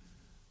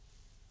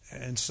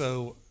 And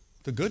so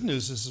the good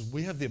news is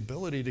we have the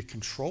ability to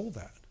control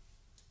that.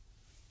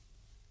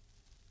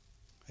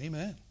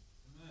 Amen.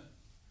 Amen.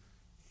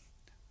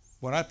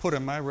 What I put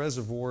in my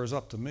reservoir is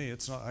up to me.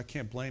 It's not. I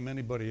can't blame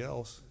anybody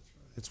else.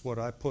 It's what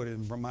I put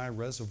in my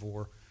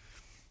reservoir.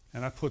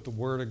 And I put the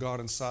Word of God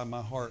inside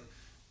my heart.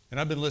 And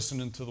I've been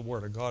listening to the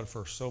Word of God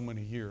for so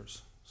many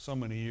years.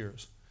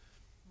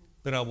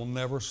 But I will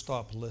never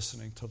stop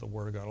listening to the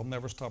Word of God. I'll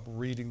never stop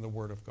reading the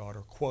Word of God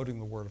or quoting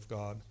the Word of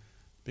God,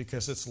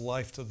 because it's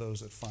life to those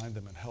that find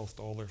them and health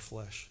to all their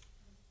flesh.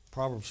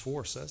 Proverbs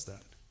 4 says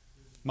that.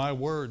 My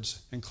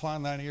words,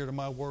 incline thine ear to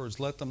my words.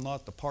 Let them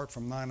not depart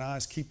from thine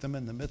eyes. Keep them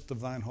in the midst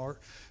of thine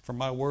heart. For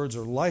my words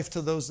are life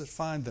to those that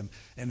find them,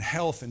 and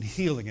health and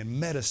healing and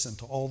medicine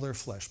to all their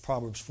flesh.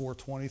 Proverbs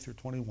 4:20 through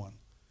 21.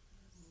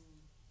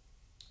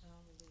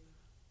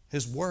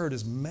 His word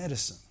is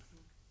medicine.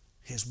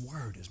 His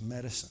word is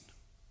medicine.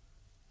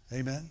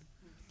 Amen?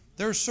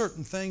 There are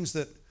certain things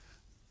that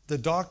the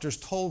doctors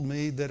told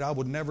me that I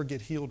would never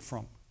get healed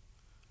from.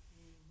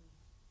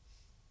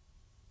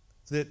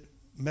 That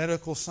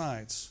medical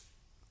science,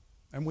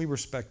 and we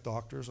respect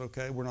doctors,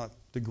 okay? We're not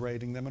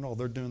degrading them at all.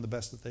 They're doing the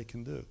best that they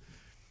can do.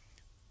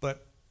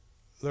 But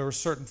there were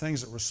certain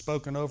things that were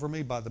spoken over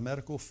me by the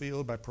medical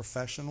field, by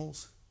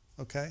professionals,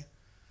 okay?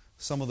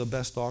 Some of the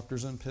best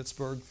doctors in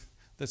Pittsburgh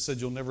that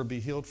said you'll never be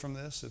healed from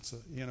this. It's,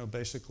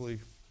 basically,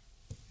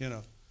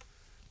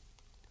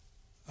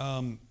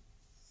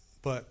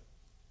 but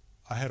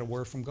I had a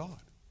word from God.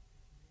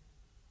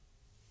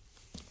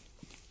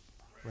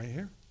 Right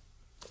here.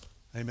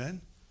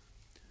 Amen.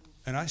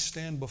 And I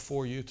stand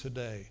before you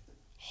today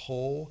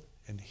whole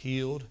and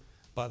healed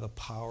by the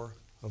power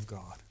of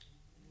God.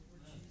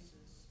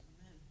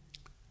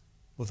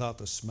 Without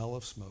the smell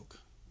of smoke.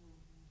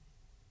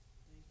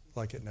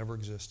 Like it never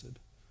existed.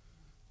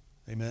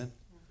 Amen.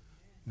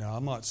 Now,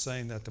 I'm not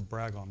saying that to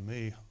brag on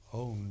me.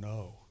 Oh,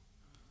 no.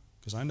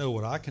 Because I know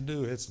what I can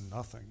do, it's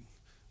nothing.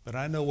 But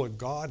I know what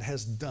God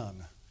has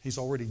done. He's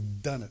already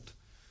done it.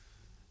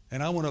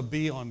 And I want to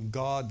be on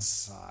God's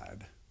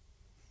side.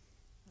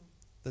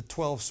 The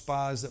 12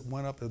 spies that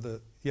went up,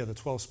 the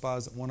 12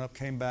 spies that went up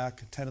came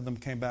back. 10 of them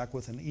came back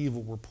with an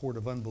evil report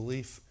of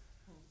unbelief.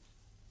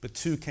 But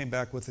 2 came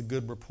back with a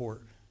good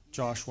report,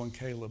 Joshua and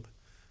Caleb.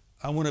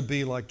 I want to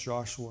be like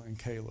Joshua and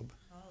Caleb.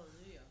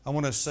 I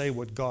want to say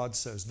what God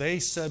says. They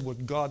said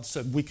what God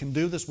said. We can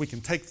do this. We can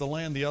take the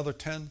land. The other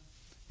 10,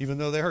 even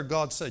though they heard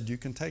God said, you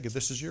can take it.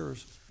 This is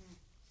yours.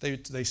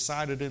 They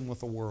sided in with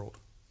the world.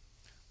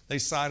 They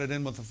sided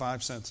in with the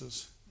 5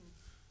 senses.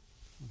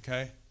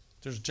 Okay?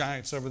 There's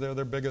giants over there.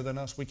 They're bigger than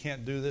us. We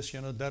can't do this,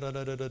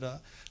 da-da-da-da-da-da.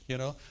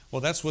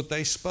 Well, that's what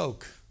they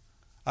spoke.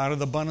 Out of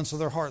the abundance of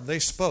their heart, they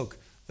spoke.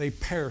 They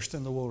perished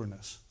in the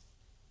wilderness.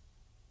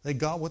 They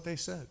got what they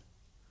said.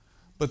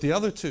 But the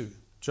other 2,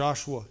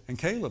 Joshua and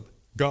Caleb,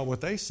 got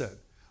what they said.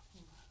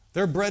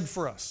 They're bread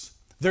for us.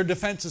 Their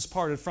defense is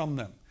parted from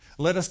them.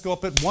 Let us go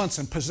up at once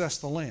and possess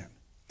the land.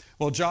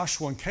 Well,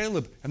 Joshua and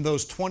Caleb and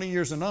those 20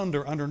 years and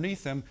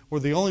underneath them were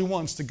the only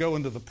ones to go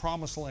into the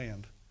promised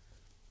land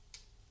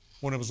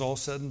when it was all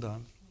said and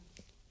done.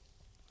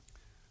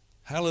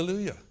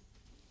 Hallelujah.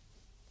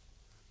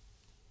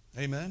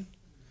 Amen.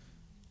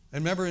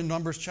 And remember in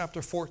Numbers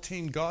chapter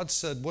 14, God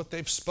said, what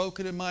they've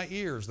spoken in my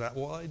ears, that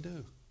will I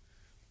do.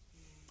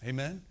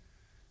 Amen?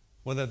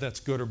 Whether that's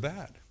good or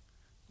bad.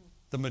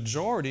 The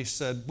majority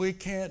said, we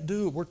can't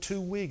do it. We're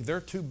too weak. They're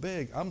too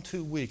big. I'm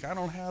too weak. I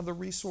don't have the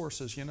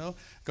resources, you know.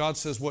 God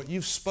says, what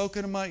you've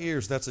spoken in my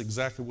ears, that's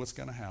exactly what's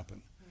going to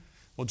happen.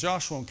 Well,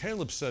 Joshua and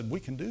Caleb said, we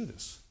can do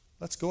this.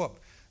 Let's go up.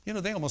 You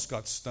know, they almost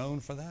got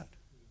stoned for that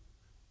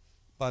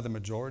by the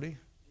majority.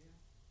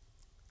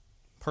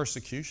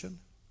 Persecution.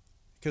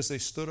 Because they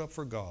stood up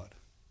for God.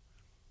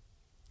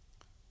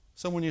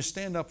 So when you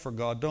stand up for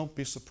God, don't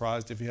be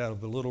surprised if you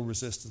have a little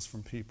resistance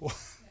from people.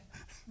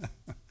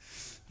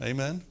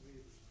 Amen?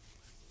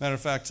 Matter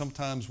of fact,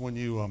 sometimes when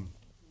you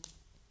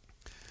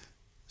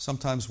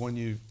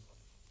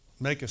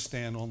make a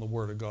stand on the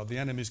Word of God, the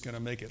enemy's going to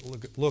make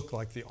it look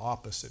like the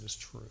opposite is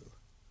true.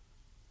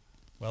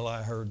 Well,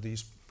 I heard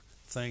these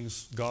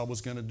things. God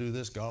was going to do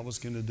this. God was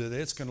going to do that.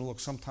 It's going to look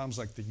sometimes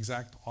like the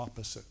exact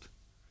opposite.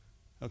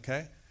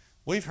 Okay?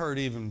 We've heard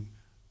even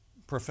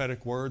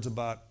prophetic words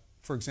about,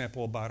 for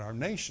example, about our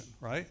nation,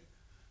 right?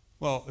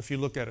 Well, if you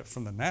look at it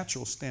from the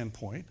natural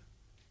standpoint,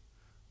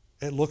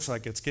 it looks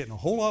like it's getting a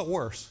whole lot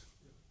worse,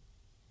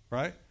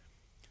 right?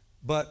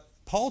 But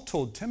Paul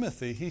told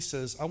Timothy, he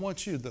says, I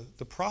want you,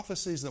 the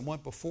prophecies that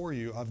went before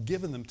you, I've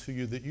given them to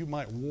you that you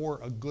might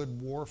war a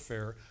good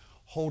warfare,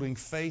 holding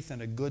faith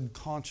and a good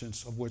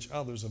conscience, of which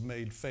others have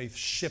made faith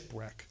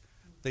shipwreck.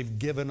 They've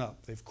given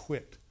up. They've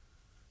quit.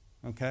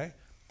 Okay?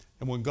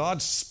 And when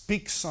God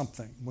speaks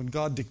something, when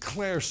God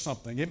declares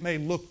something, it may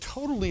look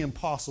totally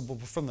impossible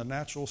from the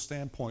natural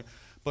standpoint,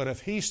 but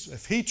if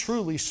he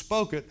truly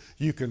spoke it,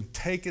 you can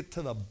take it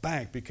to the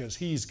bank because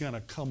he's going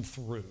to come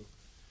through.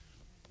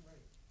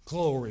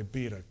 Glory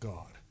be to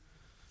God.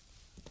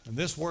 And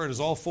this word is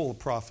all full of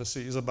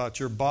prophecies about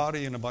your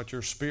body and about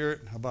your spirit,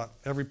 about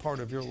every part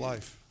of your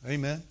life.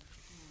 Amen.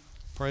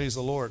 Praise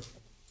the Lord.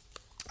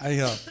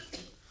 At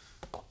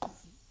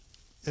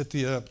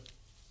the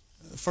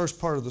first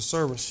part of the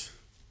service,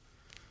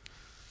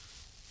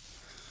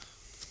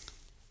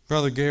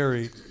 Brother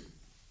Gary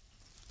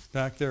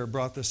back there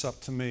brought this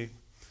up to me.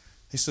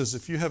 He says,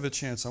 if you have a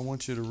chance, I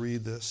want you to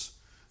read this.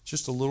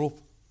 Just a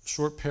little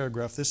short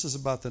paragraph. This is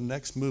about the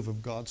next move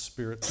of God's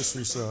Spirit. This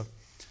was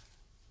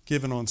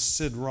given on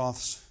Sid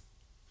Roth's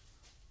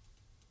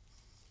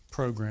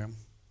program.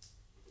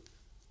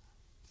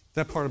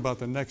 That part about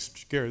the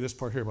next, Gary, this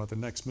part here about the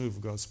next move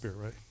of God's Spirit,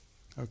 right?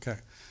 Okay.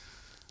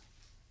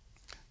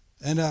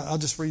 And I'll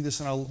just read this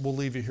and we'll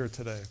leave you here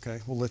today,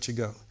 okay? We'll let you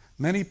go.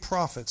 Many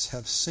prophets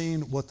have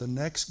seen what the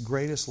next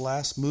greatest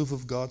last move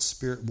of God's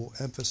Spirit will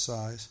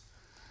emphasize,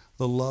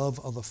 the love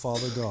of the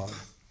Father God.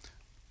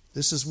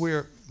 This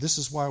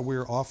is why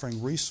we're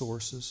offering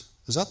resources.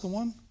 Is that the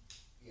one?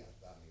 Yeah,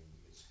 I mean,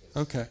 it's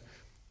good. Okay.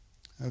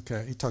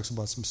 Okay. He talks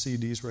about some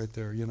CDs right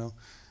there, you know.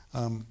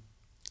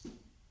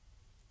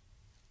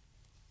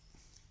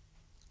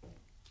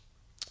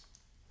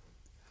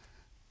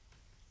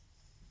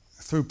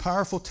 Through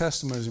powerful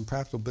testimonies and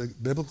practical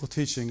biblical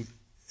teaching,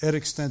 it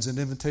extends an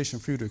invitation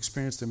for you to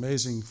experience the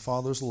amazing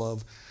Father's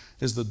love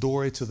is the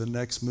doorway to the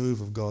next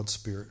move of God's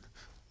Spirit.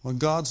 When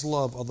God's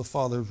love of the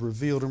Father is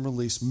revealed and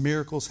released,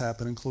 miracles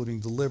happen,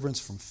 including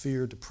deliverance from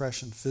fear,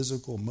 depression,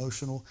 physical,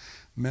 emotional,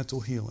 mental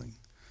healing.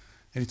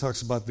 And he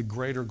talks about the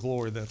greater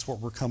glory. That's what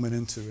we're coming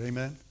into.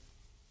 Amen?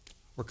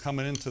 We're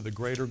coming into the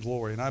greater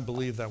glory, and I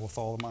believe that with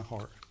all of my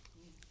heart.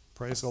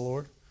 Praise the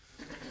Lord.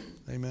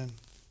 Amen.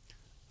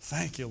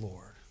 Thank you,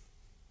 Lord.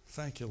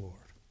 Thank you, Lord.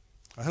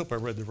 I hope I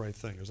read the right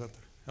thing. Is that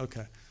there?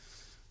 Okay.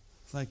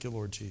 Thank you,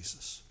 Lord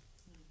Jesus.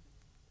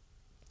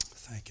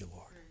 Thank you,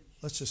 Lord.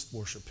 Let's just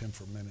worship Him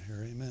for a minute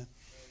here. Amen.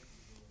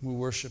 We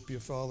worship you,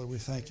 Father. We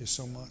thank you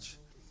so much.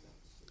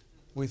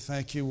 We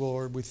thank you,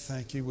 Lord. We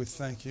thank you. We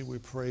thank you. We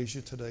praise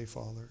you today,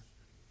 Father.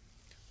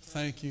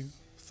 Thank you.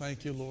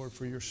 Thank you, Lord,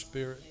 for your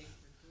Spirit.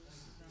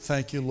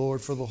 Thank you,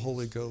 Lord, for the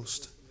Holy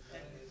Ghost.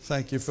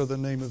 Thank you for the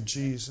name of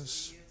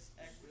Jesus.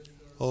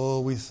 Oh,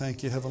 we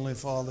thank you, Heavenly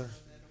Father.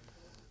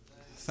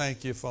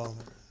 Thank you,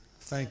 Father.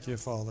 Thank you,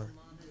 Father.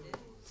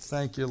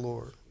 Thank you,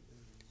 Lord.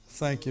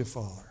 Thank you,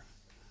 Father.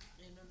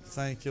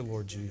 Thank you,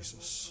 Lord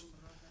Jesus.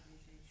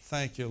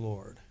 Thank you,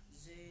 Lord.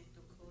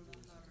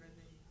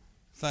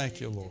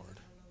 Thank you, Lord.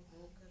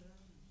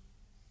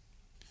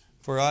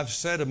 For I've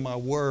said in my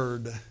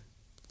word,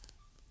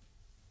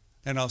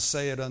 and I'll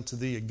say it unto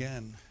thee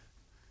again,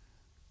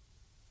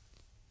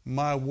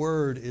 my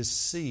word is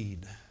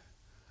seed.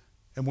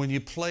 And when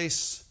you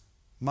place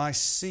my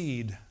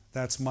seed,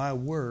 that's my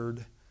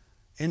word,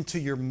 into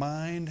your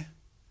mind,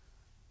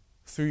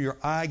 through your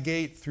eye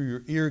gate, through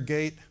your ear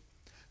gate,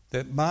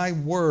 that my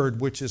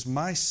word, which is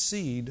my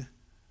seed,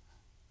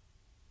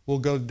 will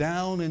go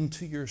down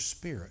into your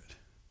spirit.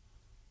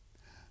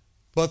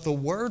 But the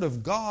word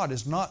of God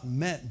is not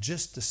meant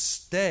just to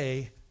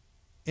stay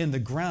in the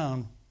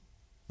ground,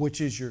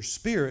 which is your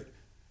spirit.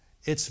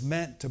 It's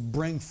meant to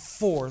bring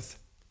forth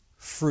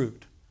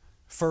fruit.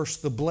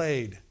 First the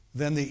blade,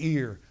 then the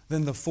ear,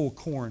 then the full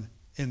corn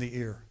in the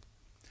ear.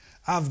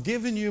 I've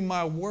given you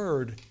my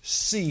word,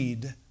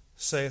 seed,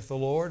 saith the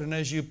Lord, and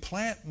as you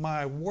plant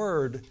my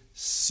word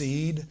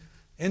seed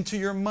into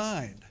your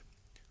mind,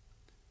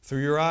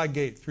 through your eye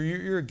gate, through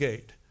your ear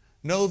gate,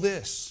 know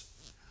this,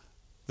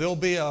 there'll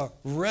be a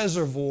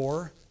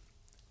reservoir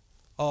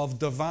of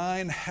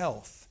divine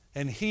health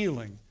and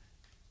healing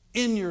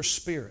in your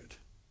spirit.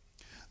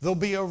 There'll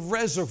be a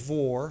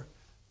reservoir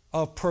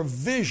of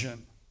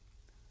provision,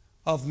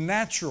 of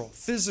natural,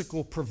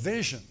 physical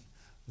provision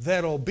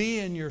that'll be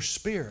in your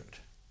spirit.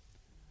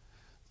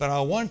 But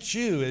I want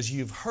you, as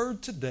you've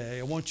heard today,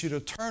 I want you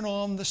to turn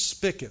on the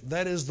spigot.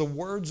 That is the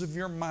words of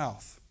your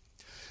mouth.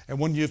 And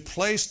when you've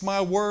placed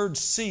my word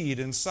seed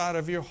inside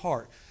of your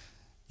heart,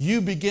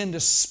 you begin to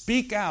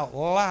speak out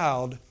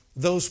loud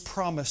those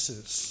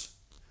promises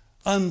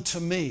unto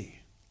me.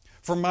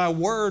 For my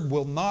word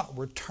will not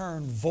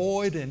return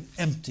void and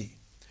empty,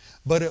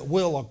 but it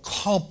will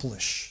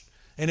accomplish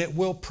and it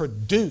will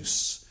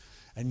produce.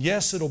 And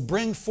yes, it'll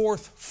bring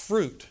forth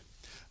fruit.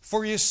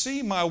 For you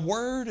see, my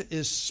word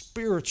is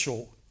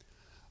spiritual,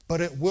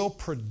 but it will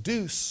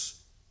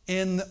produce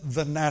in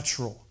the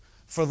natural.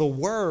 For the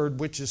word,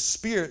 which is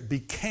spirit,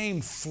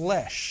 became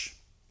flesh.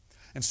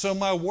 And so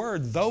my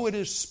word, though it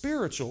is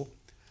spiritual,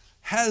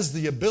 has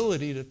the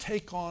ability to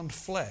take on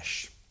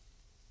flesh.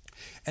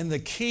 And the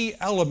key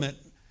element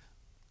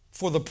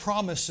for the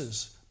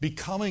promises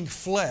becoming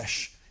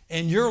flesh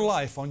in your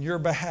life on your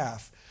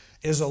behalf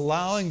is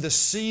allowing the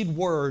seed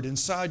word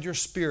inside your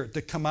spirit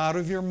to come out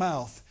of your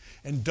mouth.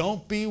 And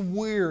don't be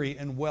weary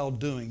in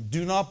well-doing.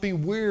 Do not be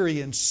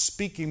weary in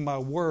speaking my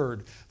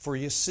word. For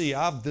you see,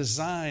 I've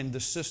designed the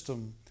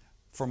system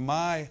from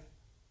my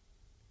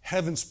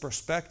heaven's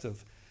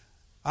perspective.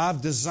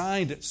 I've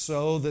designed it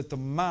so that the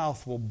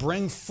mouth will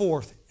bring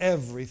forth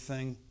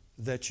everything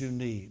that you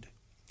need.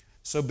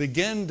 So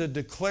begin to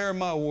declare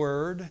my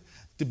word,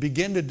 to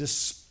begin to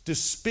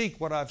speak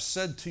what I've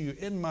said to you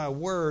in my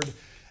word,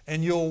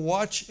 and you'll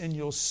watch and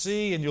you'll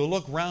see and you'll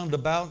look round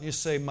about and you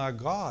say, my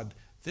God,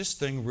 this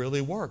thing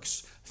really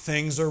works.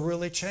 Things are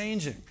really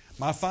changing.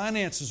 My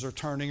finances are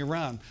turning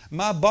around.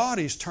 My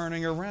body's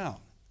turning around.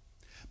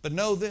 But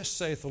know this,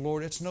 saith the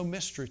Lord, it's no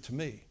mystery to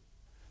me.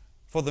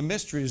 For the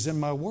mystery is in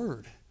my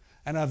word.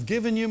 And I've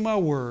given you my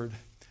word,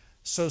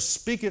 so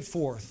speak it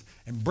forth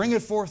and bring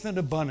it forth in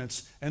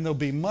abundance, and there'll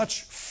be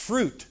much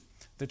fruit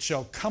that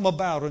shall come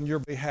about on your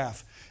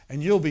behalf.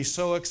 And you'll be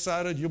so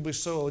excited, you'll be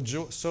so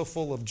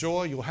full of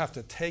joy, you'll have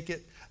to take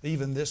it,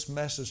 even this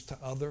message, to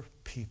other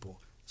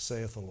people,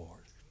 saith the Lord.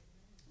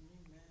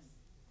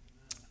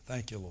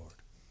 Thank you, Lord.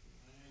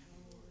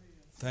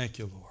 Thank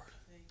you, Lord.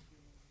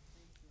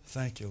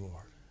 Thank you,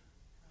 Lord.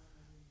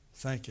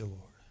 Thank you, Lord.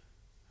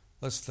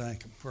 Let's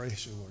thank Him.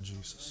 Praise you, Lord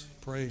Jesus.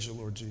 Praise you,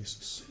 Lord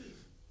Jesus.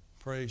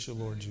 Praise you,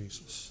 Lord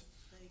Jesus.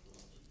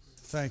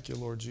 Thank you,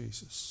 Lord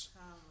Jesus.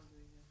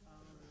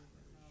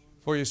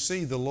 For you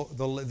see,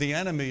 the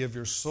enemy of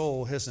your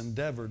soul has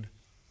endeavored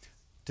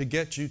to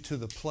get you to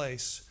the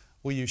place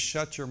where you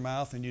shut your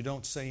mouth and you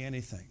don't say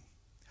anything,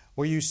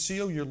 where you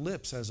seal your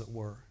lips, as it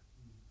were.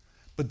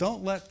 But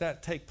don't let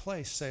that take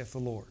place, saith the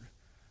Lord.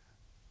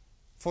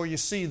 For you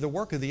see, the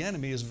work of the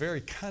enemy is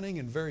very cunning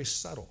and very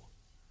subtle.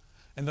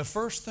 And the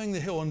first thing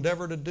that he'll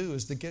endeavor to do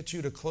is to get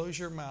you to close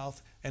your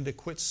mouth and to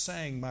quit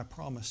saying my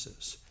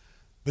promises.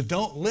 But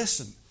don't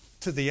listen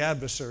to the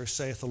adversary,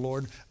 saith the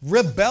Lord.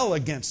 Rebel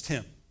against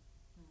him.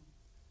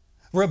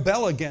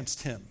 Rebel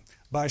against him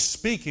by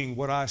speaking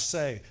what I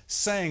say,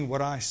 saying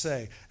what I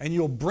say, and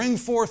you'll bring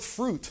forth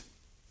fruit.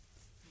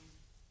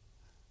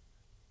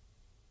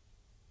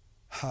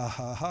 Ha,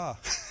 ha, ha.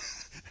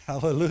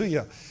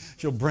 Hallelujah.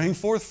 You'll bring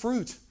forth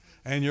fruit,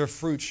 and your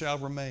fruit shall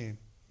remain.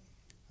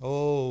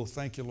 Oh,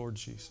 thank you, Lord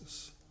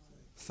Jesus.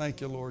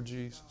 Thank you, Lord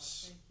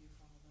Jesus.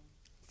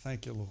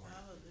 Thank you, Lord.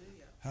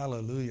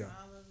 Hallelujah.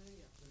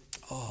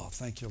 Oh,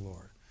 thank you,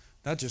 Lord.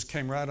 That just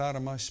came right out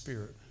of my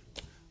spirit.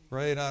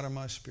 Right out of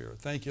my spirit.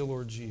 Thank you,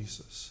 Lord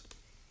Jesus.